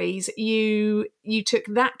stories. You took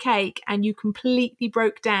that cake and you completely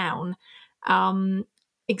broke down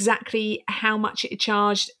exactly how much it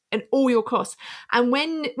charged and all your costs. And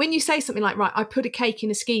when you say something like, right, I put a cake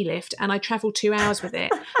in a ski lift and I traveled 2 hours with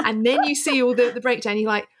it, and then you see all the breakdown, you're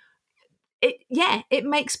like, it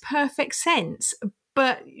makes perfect sense.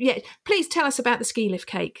 But please tell us about the ski lift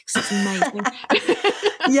cake, because it's amazing.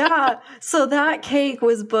 So that cake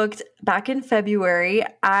was booked back in February.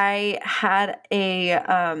 I had a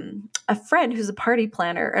friend who's a party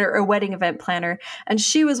planner or a wedding event planner, and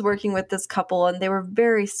she was working with this couple, and they were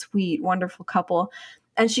very sweet, wonderful couple.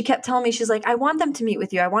 And she kept telling me, she's like, I want them to meet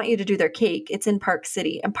with you. I want you to do their cake. It's in Park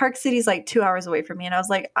City. And Park City is like 2 hours away from me. And I was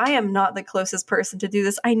like, I am not the closest person to do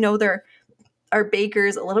this. I know there are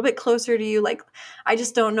bakers a little bit closer to you. Like, I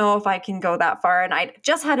just don't know if I can go that far. And I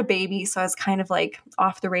just had a baby, so I was kind of like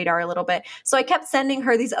off the radar a little bit. So I kept sending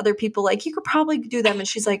her these other people, like, you could probably do them. And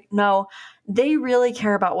she's like, no, they really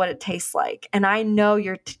care about what it tastes like. And I know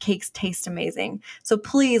your cakes taste amazing. So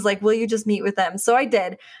please, like, will you just meet with them? So I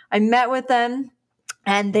did. I met with them.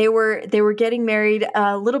 And they were getting married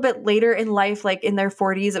a little bit later in life, like in their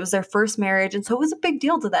 40s. It was their first marriage. And so it was a big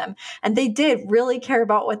deal to them. And they did really care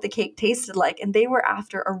about what the cake tasted like. And they were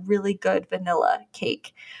after a really good vanilla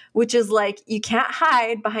cake, which is like, you can't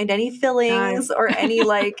hide behind any fillings or any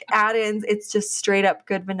like add-ins. It's just straight up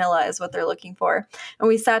good vanilla is what they're looking for. And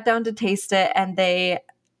we sat down to taste it, and they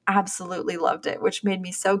absolutely loved it, which made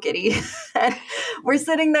me so giddy. And we're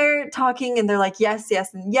sitting there talking, and they're like, yes,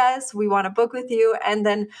 yes, and yes, we want to book with you. And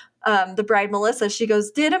then the bride, Melissa, she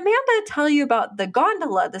goes, did Amanda tell you about the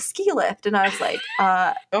gondola, the ski lift? And I was like,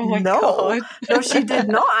 no, she did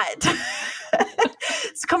not.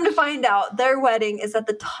 So come to find out, their wedding is at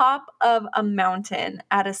the top of a mountain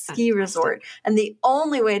at a ski resort. And the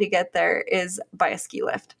only way to get there is by a ski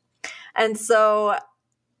lift. And so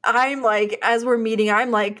I'm like, as we're meeting, I'm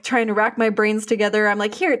like trying to rack my brains together. I'm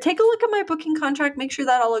like, here, take a look at my booking contract, make sure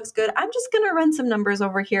that all looks good. I'm just going to run some numbers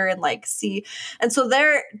over here and like see. And so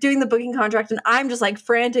they're doing the booking contract, and I'm just like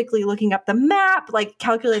frantically looking up the map, like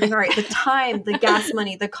calculating, all right, the time, the gas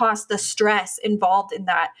money, the cost, the stress involved in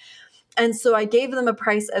that. And so I gave them a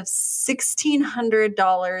price of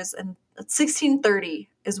 $1,600, and $1,630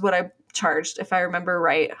 is what I charged, if I remember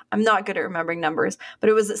right. I'm not good at remembering numbers, but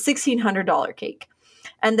it was a $1,600 cake.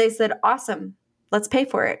 And they said, awesome, let's pay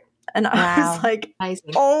for it. And I was like,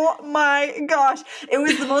 amazing. Oh my gosh. It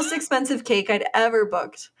was the most expensive cake I'd ever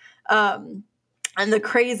booked. And the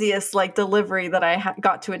craziest like delivery that I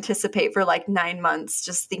got to anticipate for like 9 months,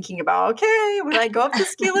 just thinking about, okay, when I go up the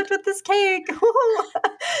ski lift with this cake.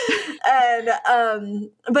 And,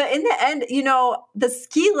 but in the end, you know, the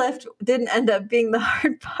ski lift didn't end up being the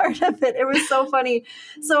hard part of it. It was so funny.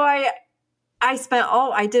 So I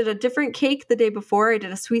did a different cake the day before. I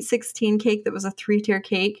did a sweet 16 cake that was a 3-tier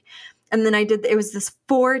cake. And then it was this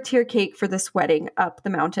 4-tier cake for this wedding up the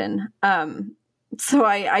mountain. So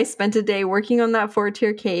I spent a day working on that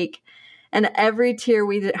 4-tier cake, and every tier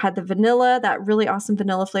we had the vanilla, that really awesome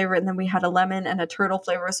vanilla flavor. And then we had a lemon and a turtle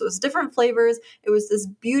flavor. So it was different flavors. It was this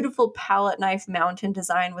beautiful palette knife mountain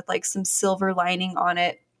design with like some silver lining on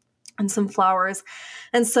it and some flowers.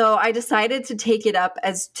 And so I decided to take it up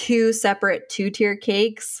as 2 separate 2-tier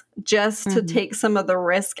cakes just to take some of the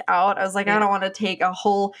risk out. I was like, I don't want to take a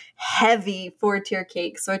whole heavy 4-tier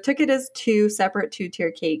cake. So I took it as 2 separate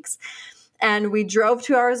 2-tier cakes. And we drove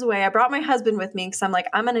 2 hours away. I brought my husband with me because I'm like,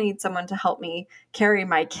 I'm going to need someone to help me carry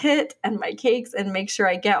my kit and my cakes and make sure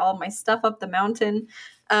I get all my stuff up the mountain.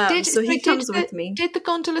 So he comes with me. Did the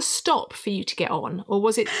gondola stop for you to get on? Or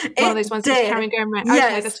was it one of those ones that's carrying going around?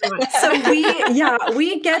 Yes. Okay, that's right. So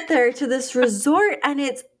we get there to this resort, and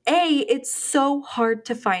it's so hard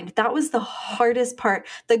to find. That was the hardest part.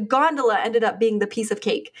 The gondola ended up being the piece of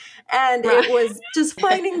cake. And it was just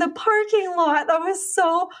finding the parking lot. That was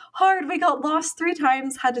so hard. We got lost 3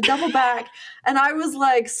 times, had to double back. And I was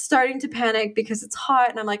like starting to panic because it's hot.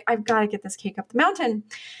 And I'm like, I've got to get this cake up the mountain.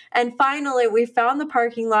 And finally we found the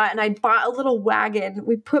parking lot, and I bought a little wagon.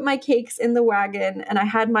 We put my cakes in the wagon, and I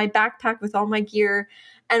had my backpack with all my gear.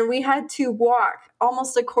 And we had to walk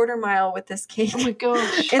almost a 1/4 mile with this cake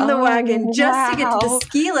in the wagon just to get to the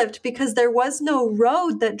ski lift, because there was no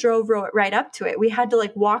road that drove right up to it. We had to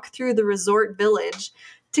like walk through the resort village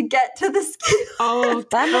to get to the ski lift. Oh,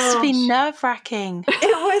 that must be nerve-wracking. It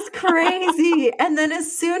was crazy. And then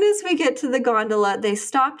as soon as we get to the gondola, they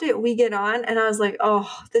stopped it, we get on, and I was like, oh,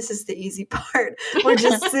 this is the easy part. We're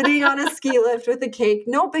just sitting on a ski lift with a cake.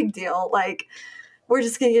 No big deal. Like, we're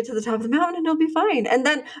just going to get to the top of the mountain and it'll be fine. And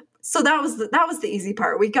then, so that was the easy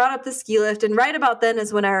part. We got up the ski lift, and right about then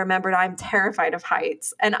is when I remembered I'm terrified of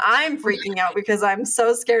heights, and I'm freaking out because I'm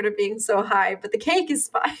so scared of being so high, but the cake is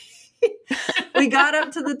fine. We got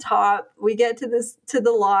up to the top, we get to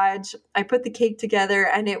the lodge. I put the cake together,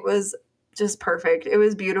 and it was just perfect. It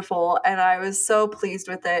was beautiful. And I was so pleased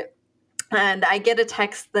with it. And I get a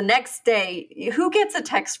text the next day. Who gets a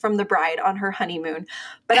text from the bride on her honeymoon?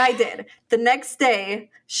 But I did. The next day,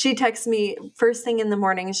 she texted me first thing in the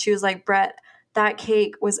morning, and she was like, Brette, that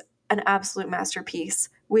cake was an absolute masterpiece.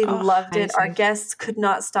 We loved it. Our guests could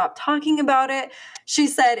not stop talking about it. She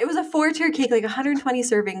said it was a 4-tier cake, like 120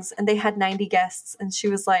 servings, and they had 90 guests. And she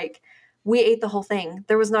was like, we ate the whole thing.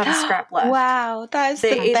 There was not a scrap left. Wow, that is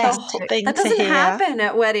the best thing that doesn't to hear. happen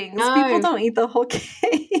at weddings. No. People don't eat the whole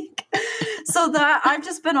cake. So that I've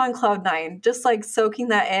just been on cloud 9, just like soaking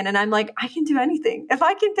that in. And I'm like, I can do anything. If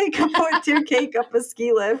I can take a 4-tier cake up a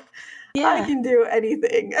ski lift, I can do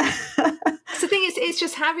anything. So the thing is, it's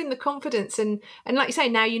just having the confidence, and like you say,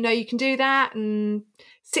 now you know you can do that, and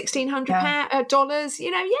 $1,600,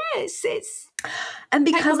 it's And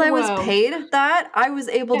because I was world. paid that, I was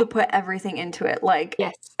able to put everything into it. Like,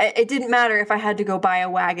 Yes. it didn't matter if I had to go buy a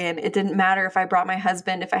wagon. It didn't matter if I brought my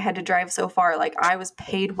husband, if I had to drive so far. Like, I was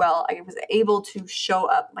paid well. I was able to show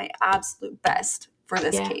up my absolute best for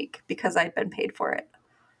this cake because I'd been paid for it.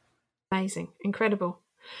 Amazing. Incredible.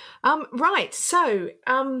 Right. So,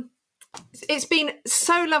 it's been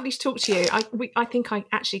so lovely to talk to you. I think I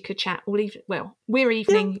actually could chat all evening. Well, we're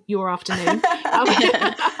evening, your afternoon.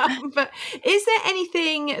 But is there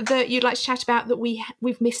anything that you'd like to chat about that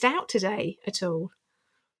we've missed out today at all?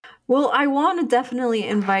 Well, I want to definitely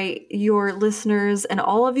invite your listeners and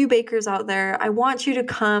all of you bakers out there. I want you to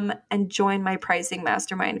come and join my pricing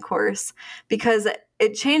mastermind course because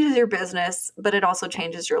it changes your business, but it also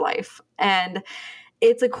changes your life. And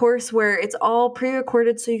it's a course where it's all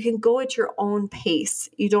pre-recorded so you can go at your own pace.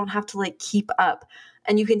 You don't have to like keep up,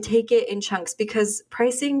 and you can take it in chunks because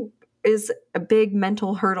pricing is a big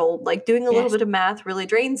mental hurdle. Like doing a little bit of math really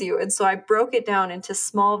drains you. And so I broke it down into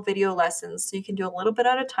small video lessons so you can do a little bit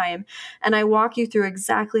at a time. And I walk you through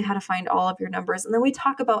exactly how to find all of your numbers. And then we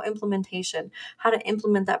talk about implementation, how to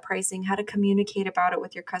implement that pricing, how to communicate about it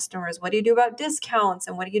with your customers. What do you do about discounts?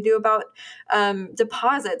 And what do you do about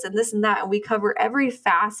deposits and this and that? And we cover every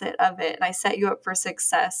facet of it. And I set you up for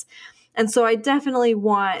success. And so I definitely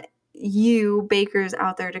want you bakers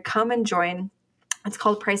out there to come and join. It's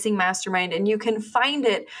called Pricing Mastermind, and you can find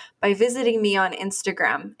it by visiting me on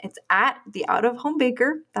Instagram. It's at The Out of Home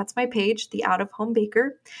Baker. That's my page, The Out of Home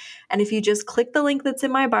Baker. And if you just click the link that's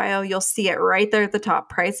in my bio, you'll see it right there at the top,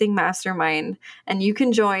 Pricing Mastermind, and you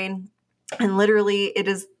can join. And literally, it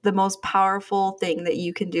is the most powerful thing that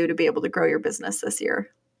you can do to be able to grow your business this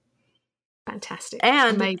year. Fantastic.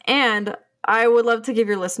 And I would love to give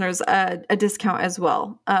your listeners a discount as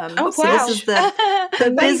well. Wow. So this is the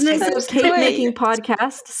Business of Cake Making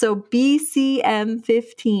podcast. So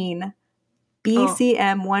BCM15,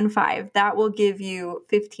 BCM15. That will give you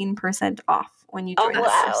 15% off when you join us. Oh,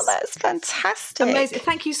 wow. That's fantastic. Amazing.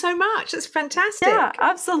 Thank you so much. That's fantastic. Yeah,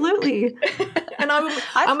 absolutely. And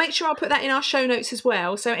I'll make sure I'll put that in our show notes as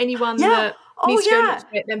well. So anyone that needs to go look at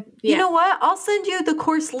it, then, You know what? I'll send you the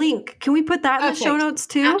course link. Can we put that in the show notes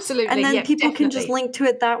too? Absolutely. And then people can just link to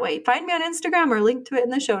it that way. Find me on Instagram or link to it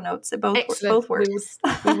in the show notes. It both works.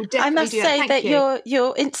 We will I must say that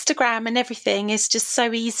your Instagram and everything is just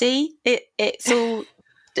so easy. It's all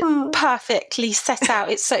perfectly set out.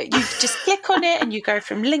 It's so you just click on it and you go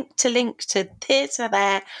from link to here to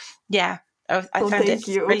there. Yeah. I found it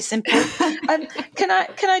really simple. Can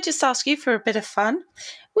I just ask you for a bit of fun?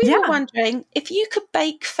 We were wondering if you could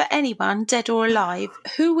bake for anyone, dead or alive,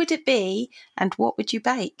 who would it be and what would you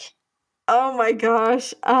bake? Oh my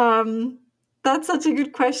gosh. That's such a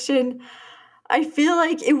good question. I feel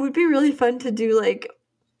like it would be really fun to do like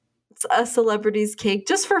a celebrity's cake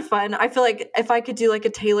just for fun. I feel like if I could do like a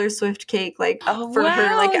Taylor Swift cake, like for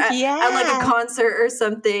her, like at like a concert or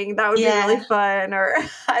something, that would be really fun. Or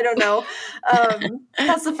I don't know.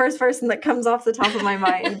 That's the first person that comes off the top of my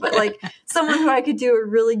mind. But like someone who I could do a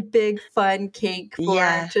really big, fun cake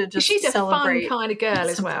for to just celebrate. She's a fun kind of girl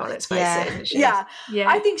as well. Let's face it. Yeah.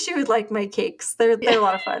 I think she would like my cakes. They're a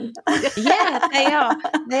lot of fun. Yeah, they are.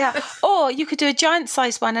 They are. Or you could do a giant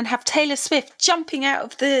size one and have Taylor Swift jumping out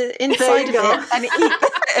of the inside of it and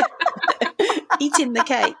eating the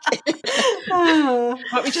cake. Well,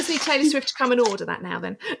 we just need Taylor Swift to come and order that now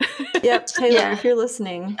then. Yep, Taylor, if you're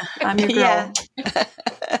listening, I'm your girl.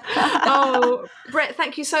 Oh, Brette,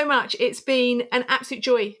 thank you so much. It's been an absolute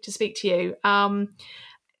joy to speak to you.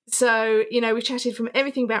 So, we've chatted from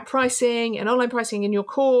everything about pricing and online pricing in your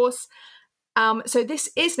course. So this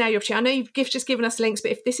is now your opportunity. I know you've just given us links,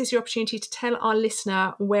 but if this is your opportunity to tell our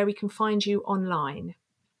listener where we can find you online.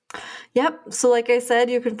 Yep. So like I said,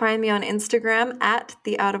 you can find me on Instagram at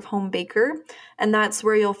The Out of Home Baker. And that's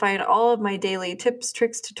where you'll find all of my daily tips,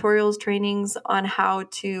 tricks, tutorials, trainings on how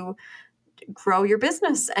to grow your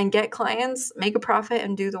business and get clients, make a profit,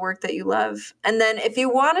 and do the work that you love. And then if you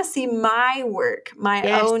want to see my work,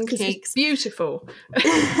 my own cakes, it's beautiful.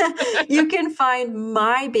 You can find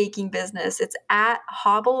my baking business. It's at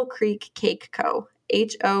Hobble Creek Cake Co.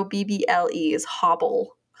 HOBBLE is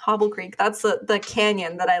Hobble Creek. That's the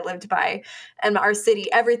canyon that I lived by. And our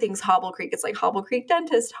city, everything's Hobble Creek. It's like Hobble Creek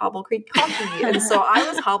Dentist, Hobble Creek Coffee. And so I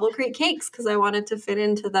was Hobble Creek Cakes because I wanted to fit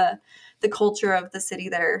into the culture of the city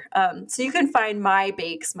there. So you can find my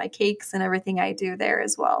bakes, my cakes, and everything I do there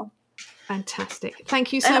as well. Fantastic.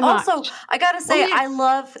 Thank you so much. And also, I got to say,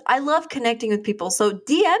 I love connecting with people. So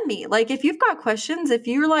DM me. Like if you've got questions, if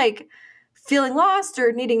you're like feeling lost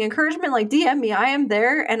or needing encouragement, like DM me. I am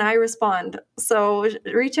there and I respond. So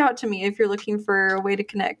reach out to me if you're looking for a way to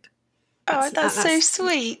connect. Oh, that's so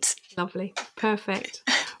sweet. Lovely. Perfect.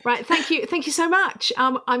 Right. Thank you so much.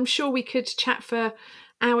 I'm sure we could chat for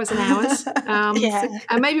hours and hours.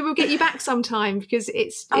 And maybe we'll get you back sometime, because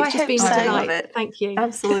it's just been a delight. I love it. Thank you.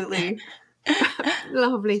 Absolutely.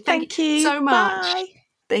 Lovely. Thank you so much. Bye.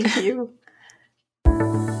 Thank you.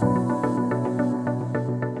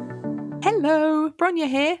 Hello, Bronya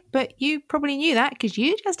here, but you probably knew that because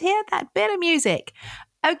you just heard that bit of music.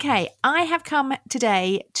 Okay, I have come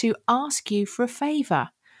today to ask you for a favour.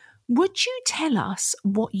 Would you tell us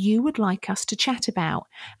what you would like us to chat about?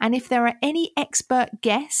 And if there are any expert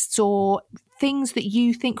guests or things that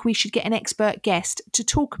you think we should get an expert guest to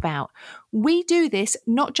talk about. We do this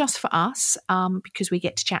not just for us, because we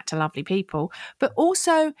get to chat to lovely people, but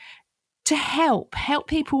also to help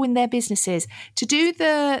people in their businesses, to do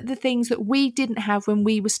the things that we didn't have when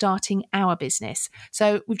we were starting our business.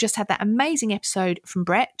 So we've just had that amazing episode from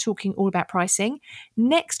Brette talking all about pricing.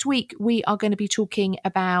 Next week, we are going to be talking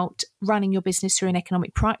about running your business through an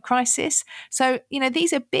economic crisis. So,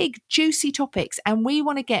 these are big, juicy topics, and we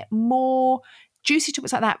want to get more juicy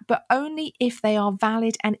topics like that, but only if they are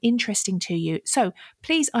valid and interesting to you. So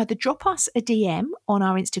please either drop us a DM on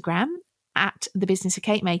our Instagram at The Business of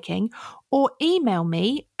Cake Making, or email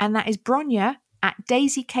me, and that is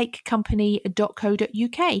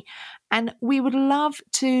bronya@daisycakecompany.co.uk. And we would love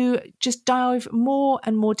to just dive more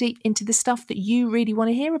and more deep into the stuff that you really want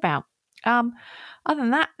to hear about. Other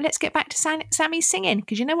than that, let's get back to Sammy's singing,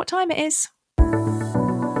 because you know what time it is.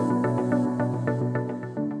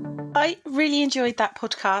 I really enjoyed that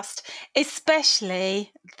podcast,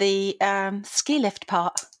 especially the ski lift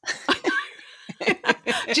part. Do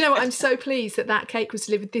you know what? I'm so pleased that cake was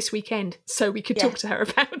delivered this weekend, so we could talk to her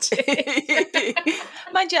about it.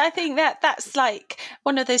 Mind you, I think that's like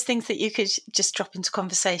one of those things that you could just drop into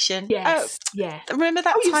conversation. Yes, Remember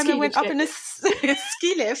that time I went up in a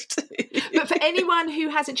ski lift? But for anyone who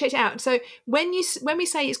hasn't checked it out, so when we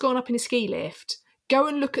say it's gone up in a ski lift, go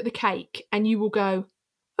and look at the cake, and you will go,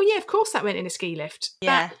 "Oh yeah, of course that went in a ski lift."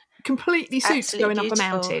 Yeah, that completely suits absolutely going beautiful.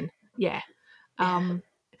 up a mountain. Yeah.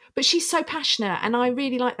 But she's so passionate, and I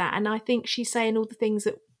really like that. And I think she's saying all the things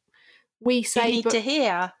that we say, you need to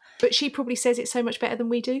hear. But she probably says it so much better than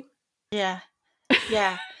we do. Yeah.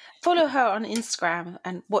 Follow her on Instagram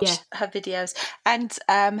and watch her videos, and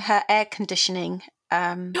her air conditioning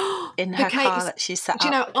in her car that she set up. Do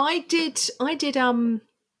you know, I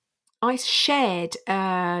shared,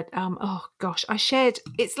 I shared,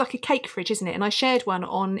 it's like a cake fridge, isn't it? And I shared one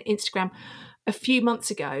on Instagram a few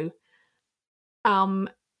months ago.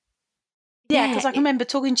 Because I can remember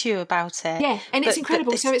talking to you about it. Yeah, and it's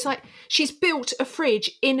incredible. So it's like she's built a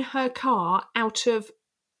fridge in her car out of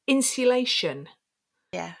insulation.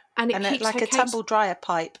 Yeah, and it keeps like a tumble dryer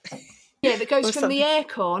pipe. Yeah, that goes from the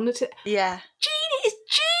aircon to It's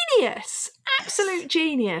genius, absolute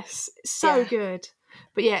genius. So good.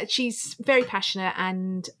 But yeah, she's very passionate,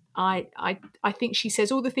 and I think she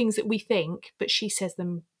says all the things that we think, but she says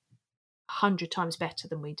them 100 times better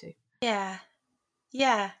than we do. Yeah.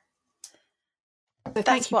 So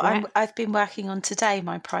that's what I've been working on today,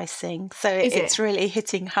 my pricing. So it's really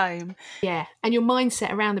hitting home. Yeah, and your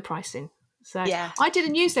mindset around the pricing. So I did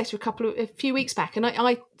a newsletter a few weeks back, and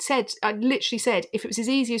I literally said, if it was as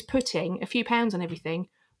easy as putting a few pounds on everything,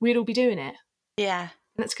 we'd all be doing it. Yeah.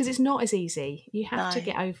 And that's because it's not as easy. You have to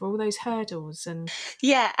get over all those hurdles. And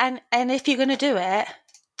and if you're going to do it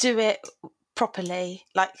properly.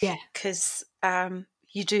 Because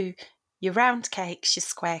you do your round cakes, your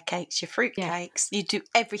square cakes, your fruit cakes, you do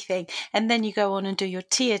everything, and then you go on and do your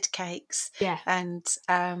tiered cakes. Yeah. And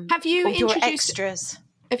have you introduced your extras?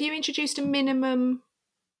 Have you introduced a minimum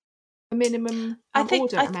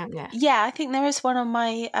order amount yet? Yeah, I think there is one on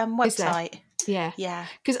my website. Yeah.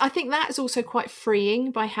 Because I think that is also quite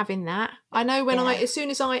freeing by having that. I know when as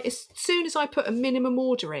soon as I put a minimum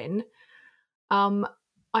order in,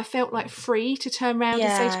 I felt like free to turn around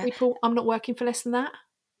and say to people, I'm not working for less than that.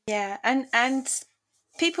 Yeah, and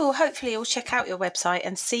people hopefully will check out your website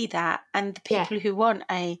and see that, and the people who want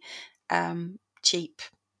a cheap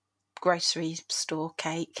grocery store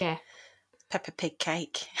cake, Peppa Pig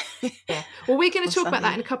cake. Well, we're going to talk about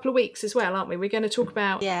that in a couple of weeks as well, aren't we? We're going to talk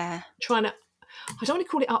about trying to, I don't want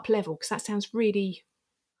to call it up level because that sounds really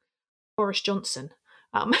Boris Johnson.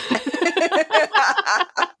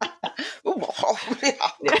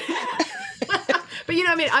 But you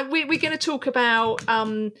know what I mean? We're going to talk about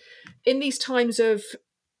in these times of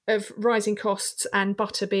rising costs and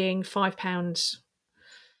butter being £5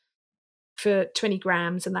 for 20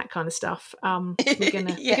 grams and that kind of stuff. We're going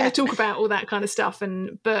to talk about all that kind of stuff.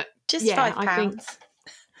 But just £5. I think,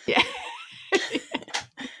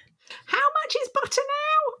 How much is butter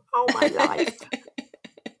now? Oh my life.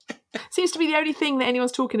 seems to be the only thing that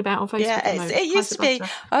anyone's talking about on Facebook at the moment. It used to be,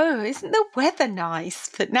 oh, isn't the weather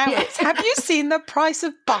nice? But now it's, have you seen the price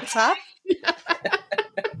of butter?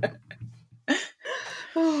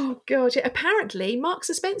 Oh, God. Yeah. Apparently, Marks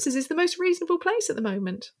and Spencer's is the most reasonable place at the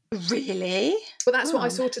moment. Really? Well, that's what I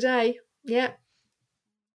saw today. Yeah.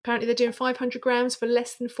 Apparently, they're doing 500 grams for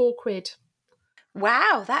less than £4.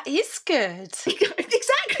 Wow, that is good.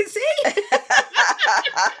 Exactly, see?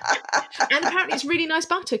 And apparently it's really nice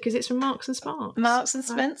butter because it's from Marks and Sparks. Marks and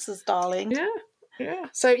Spencer's, darling. Yeah.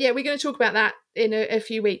 So, yeah, we're going to talk about that in a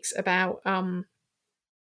few weeks about...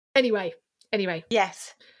 Anyway.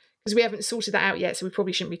 Yes. Because we haven't sorted that out yet, so we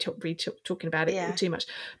probably shouldn't be talking about it too much.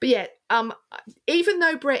 But yeah, even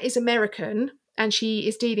though Brette is American and she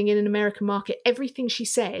is dealing in an American market, everything she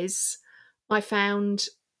says I found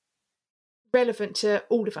relevant to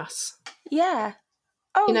all of us. Yeah.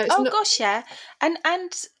 Oh, gosh, yeah. And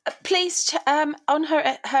please, on her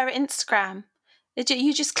Instagram,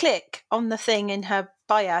 you just click on the thing in her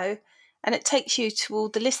bio and it takes you to all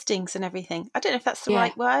the listings and everything. I don't know if that's the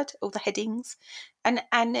right word, all the headings. And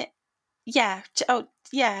it,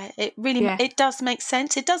 it really, it does make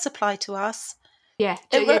sense. It does apply to us. Yeah.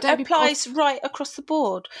 It applies right across the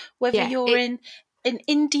board, whether you're in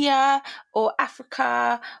India or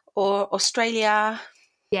Africa or Australia.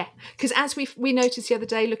 Yeah, because as we noticed the other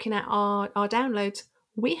day looking at our downloads,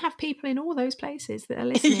 we have people in all those places that are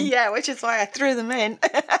listening. Yeah, which is why I threw them in.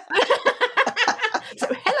 So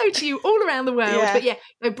hello to you all around the world. Yeah. But yeah,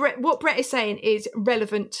 what Brette is saying is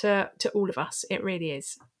relevant to all of us. It really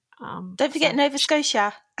is. Don't forget Nova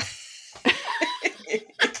Scotia.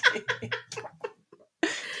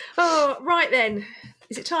 Oh, right then.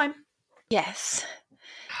 Is it time? Yes.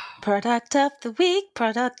 Product of the week,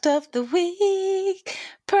 product of the week,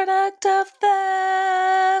 product of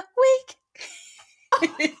the week.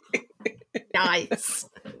 Nice.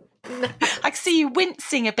 I can see you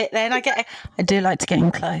wincing a bit then. I do like to get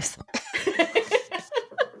in close.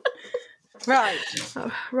 Right.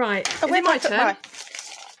 Oh, right. Is it my turn?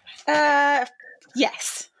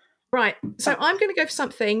 Yes. Right. So I'm going to go for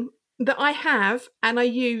something that I have and I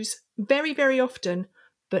use very, very often,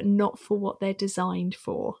 but not for what they're designed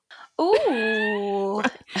for. Ooh.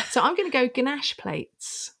 Right. So I'm going to go ganache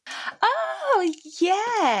plates. Oh,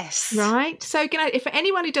 yes. Right. So for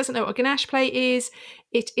anyone who doesn't know what a ganache plate is,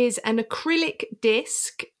 it is an acrylic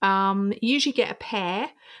disc. You usually get a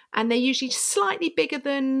pair and they're usually slightly bigger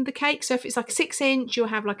than the cake. So if it's like a 6-inch, you'll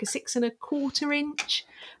have like a 6 1/4 inch.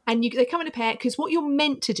 And they come in a pair because what you're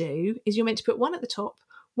meant to do is you're meant to put one at the top,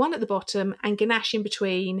 one at the bottom and ganache in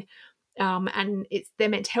between. And they're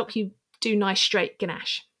meant to help you do nice straight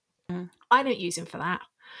ganache. I don't use them for that.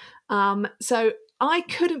 So I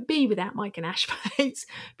couldn't be without my ganache plates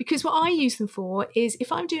because what I use them for is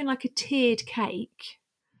if I'm doing like a tiered cake,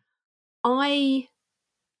 I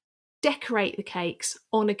decorate the cakes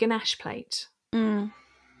on a ganache plate. So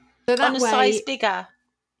that on a size bigger.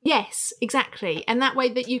 Yes, exactly. And that way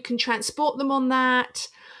that you can transport them on that.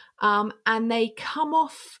 And they come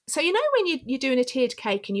off. So you know when you're doing a tiered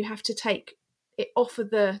cake and you have to take it off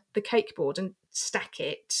of the cake board and stack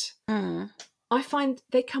it. I find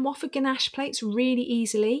they come off of ganache plates really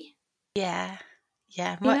easily. Yeah,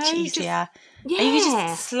 much easier. And you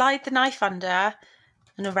just slide the knife under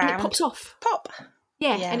and around. And it pops off. Pop.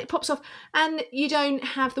 Yeah, and it pops off. And you don't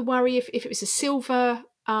have the worry if it was a silver,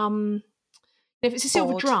 if it's a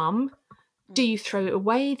silver drum, do you throw it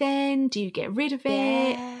away then? Do you get rid of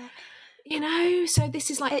it? Yeah. So this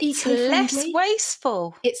is like eco-friendly. Less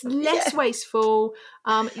wasteful. It's less wasteful.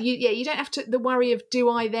 You don't have the worry of do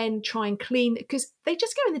I then try and clean it because they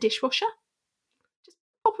just go in the dishwasher. Just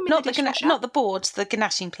pop them in the dishwasher. Not the boards, the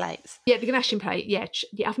ganaching plates. Yeah, the ganaching plate. Yeah,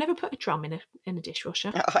 I've never put a drum in a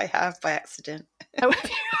dishwasher. Oh, I have by accident. Oh,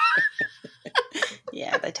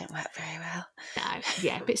 yeah, they don't work very well. No,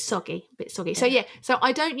 a bit soggy. Yeah. So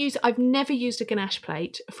I've never used a ganache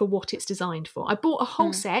plate for what it's designed for. I bought a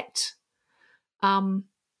whole set. And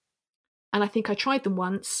I think I tried them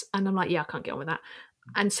once and I'm like, I can't get on with that.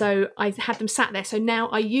 And so I had them sat there. So now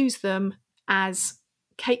I use them as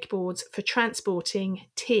cake boards for transporting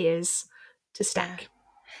tiers to stack. Yeah.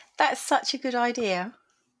 That's such a good idea.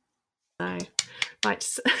 So,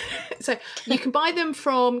 right. So you can buy them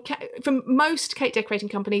from most cake decorating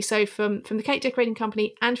companies. So from the cake decorating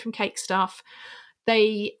company and from Cake Stuff,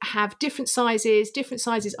 they have different sizes. Different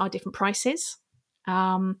sizes are different prices.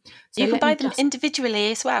 So you can buy them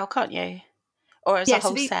individually as well, can't you? Or as a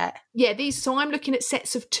whole set? Yeah, so I'm looking at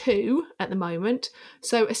sets of 2 at the moment.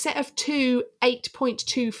 So a set of 2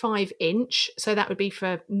 8.25 inch. So that would be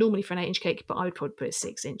normally for an 8-inch cake, but I would probably put a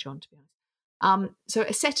 6-inch on, to be honest. So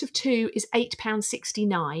a set of 2 is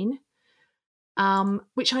 £8.69.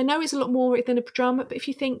 which I know is a lot more than a drum, but if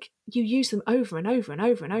you think you use them over and over and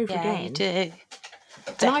over and over Yeah, again. you do.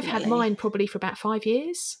 And I've had mine probably for about 5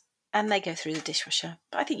 years. And they go through the dishwasher.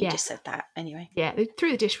 But I think you Yeah. just said that anyway. Yeah, they're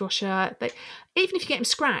through the dishwasher. Even if you get them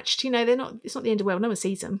scratched, they're not. It's not the end of the world. No one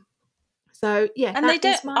sees them. So yeah, And they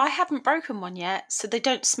don't. I haven't broken one yet, so they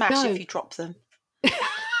don't smash if you drop them.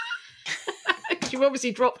 You've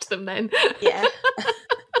obviously dropped them then. Yeah.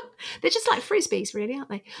 They're just like frisbees, really, aren't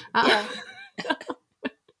they? Yeah.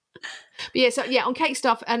 But on Cake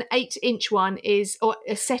Stuff, an 8-inch one or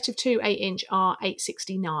a set of 2 8-inch are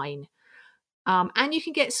 $8.69. And you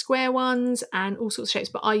can get square ones and all sorts of shapes,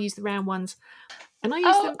 but I use the round ones, and I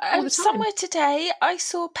use them all the time. Somewhere today I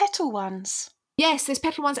saw petal ones. Yes, there's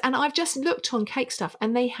petal ones, and I've just looked on Cake Stuff,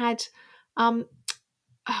 and they had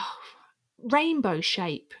rainbow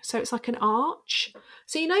shape, so it's like an arch.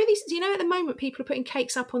 So these. At the moment people are putting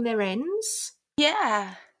cakes up on their ends.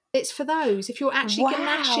 Yeah. It's for those, if you're actually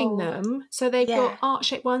ganashing them. So they've got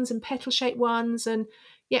arch-shaped ones and petal-shaped ones and,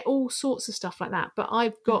 all sorts of stuff like that. But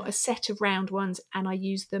I've got a set of round ones and I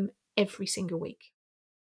use them every single week.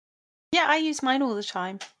 Yeah, I use mine all the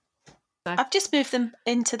time. So. I've just moved them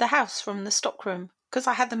into the house from the stockroom because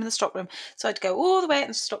I had them in the stockroom. So I'd go all the way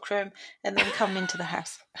into the stockroom and then come into the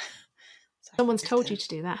house. Someone's told you to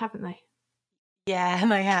do that, haven't they? Yeah,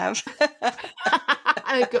 and they have.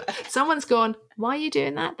 Someone's gone, why are you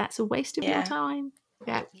doing that? That's a waste of your time.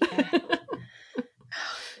 Yeah.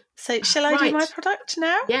 So shall I do my product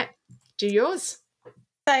now? Yeah, do yours.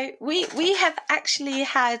 So we have actually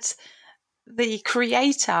had the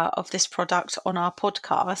creator of this product on our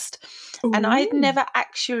podcast. Ooh. And I'd never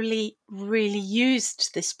actually really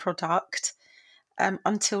used this product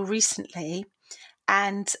until recently.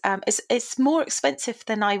 And it's more expensive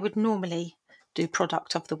than I would normally do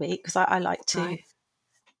product of the week because I like to,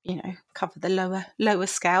 cover the lower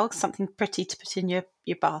scale, something pretty to put in your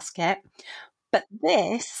basket. But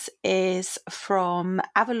this is from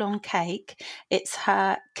Avalon Cake. It's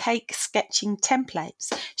her cake sketching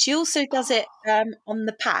templates. She also does it on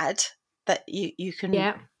the pad that you can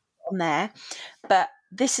on there. But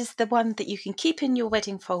this is the one that you can keep in your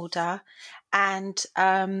wedding folder, and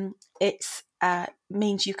it's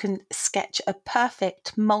means you can sketch a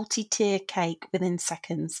perfect multi-tier cake within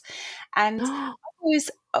seconds. And I've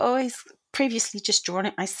always previously just drawn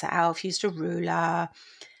it myself, used a ruler,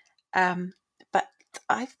 but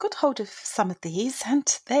I've got hold of some of these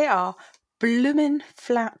and they are blooming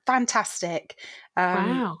fantastic.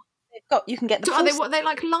 Wow. You can get the are they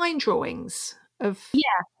like line drawings of? Yeah.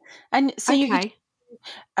 And so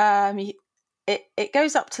it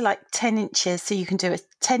goes up to like 10 inches, so you can do a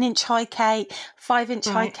 10-inch high cake, 5-inch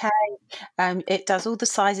high cake. It does all the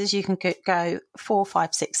sizes. You can go 4,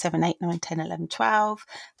 5, 6, 7, 8, 9, 10, 11, 12,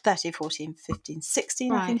 13, 14, 15,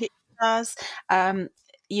 16, I think it does.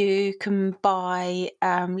 You can buy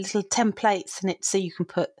little templates, and so you can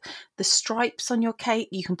put the stripes on your cake.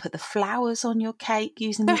 You can put the flowers on your cake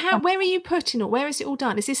using. So where are you putting it? Where is it all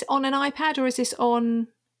done? Is this on an iPad or is this on?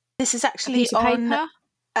 This is actually on paper?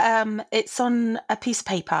 It's on a piece of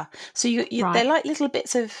paper. So they're like little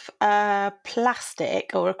bits of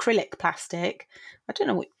plastic or acrylic plastic. I don't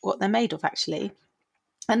know what they're made of actually.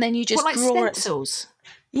 And then you just draw stencils?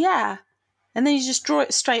 Yeah. And then you just draw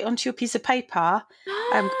it straight onto your piece of paper.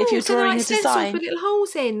 If you're drawing a design with little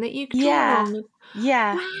holes in that you can draw on.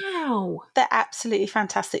 Yeah. Wow. They're absolutely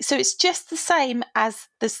fantastic. So it's just the same as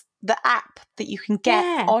the app that you can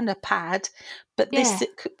get on a pad, but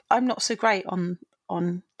I'm not so great on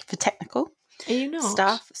for technical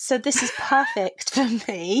stuff. So this is perfect for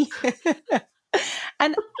me.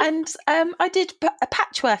 and I did a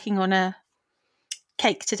patchworking on a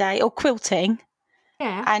cake today, or quilting.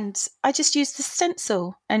 Yeah. And I just used the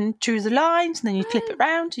stencil and drew the lines, and then you clip it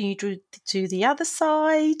round and you do the other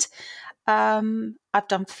side. I've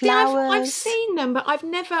done flowers. I've seen them, but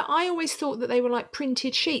I always thought that they were like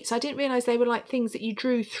printed sheets. I didn't realise they were like things that you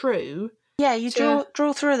drew through. Yeah, you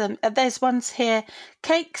draw through them. There's ones here,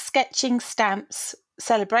 cake sketching stamps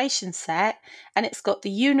celebration set, and it's got the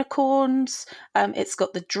unicorns. It's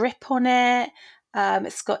got the drip on it.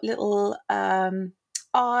 It's got little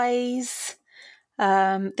eyes.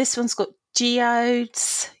 This one's got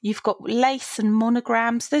geodes. You've got lace and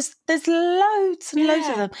monograms. There's loads and loads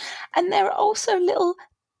of them, and there are also little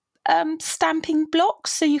stamping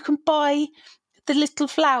blocks, so you can buy the little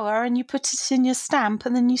flower and you put it in your stamp,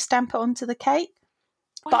 and then you stamp it onto the cake.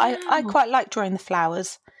 Wow. But I quite like drawing the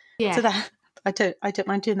flowers. Yeah. So that I don't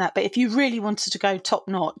mind doing that. But if you really wanted to go top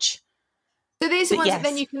notch. So these are ones that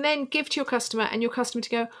then you can then give to your customer, and your customer to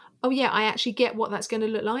go, oh yeah, I actually get what that's going to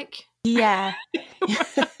look like. Yeah.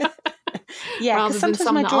 Yeah, rather than sometimes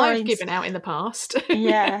some my that drawings, I've given out in the past.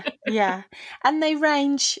 yeah, yeah, and they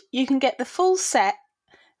range. You can get the full set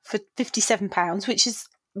for £57, which is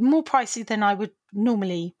more pricey than I would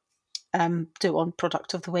normally do on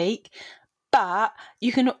Product of the Week. But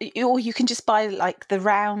you can just buy like the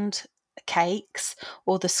round cakes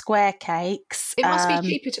or the square cakes. It must be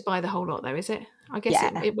cheaper to buy the whole lot, though, is it? I guess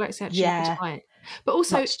it works out cheaper to buy it. But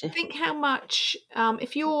also, think how much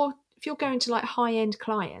if you're going to like high end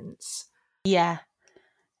clients. Yeah.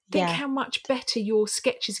 Think how much better your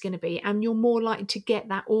sketch is going to be, and you're more likely to get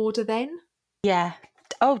that order then. Yeah.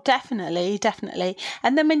 Oh, definitely.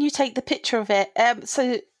 And then when you take the picture of it,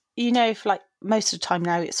 so if like most of the time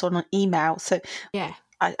now it's on an email. So yeah.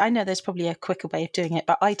 I know there's probably a quicker way of doing it,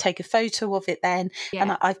 but I take a photo of it then,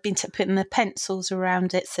 and I've been putting the pencils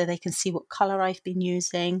around it so they can see what colour I've been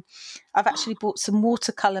using. I've actually bought some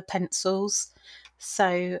watercolour pencils, so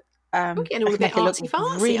you're getting all a bit artsy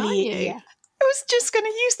fartsy, aren't you? Yeah, I was just going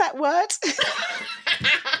to use that word,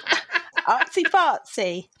 artsy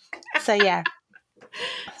fartsy. So yeah.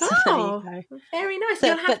 Oh, very nice. So,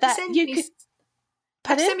 You'll have to send me.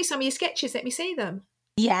 Send me some of your sketches. Let me see them.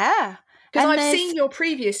 Yeah. Because I've seen your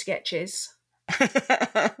previous sketches.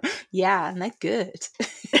 Yeah, and they're good.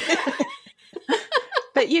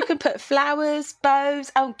 But you can put flowers, bows,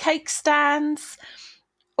 cake stands.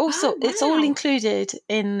 Also, wow. It's all included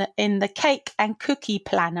in the cake and cookie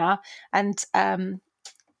planner. And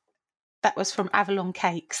that was from Avalon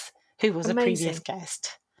Cakes, who was a previous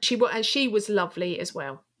guest. She was lovely as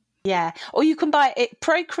well. Yeah. Or you can buy it,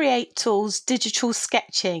 Procreate Tools Digital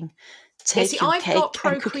Sketching. I've got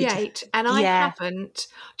Procreate and I haven't.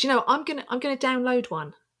 Do you know, I'm gonna download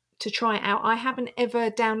one to try it out. I haven't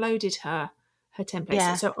ever downloaded her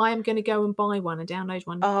templates, so I am going to go and buy one and download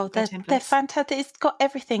one. Oh, they're fantastic. It's got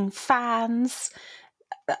everything, fans.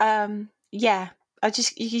 I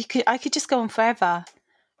could just go on forever.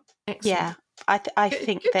 Excellent. Yeah, I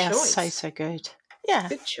think they are so good. Yeah,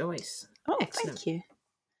 good choice. Oh, excellent. Thank you.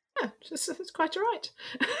 Yeah, it's quite all right.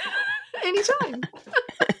 Anytime.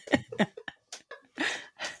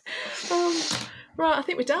 Right, I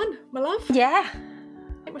think we're done, my love. Yeah.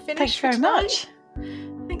 I think we're finished. Thanks very much.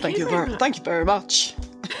 Thank you very much. Thank you very much.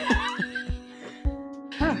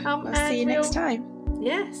 I'll see you next time.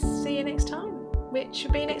 Yes, see you next time, which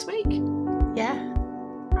should be next week. Yeah.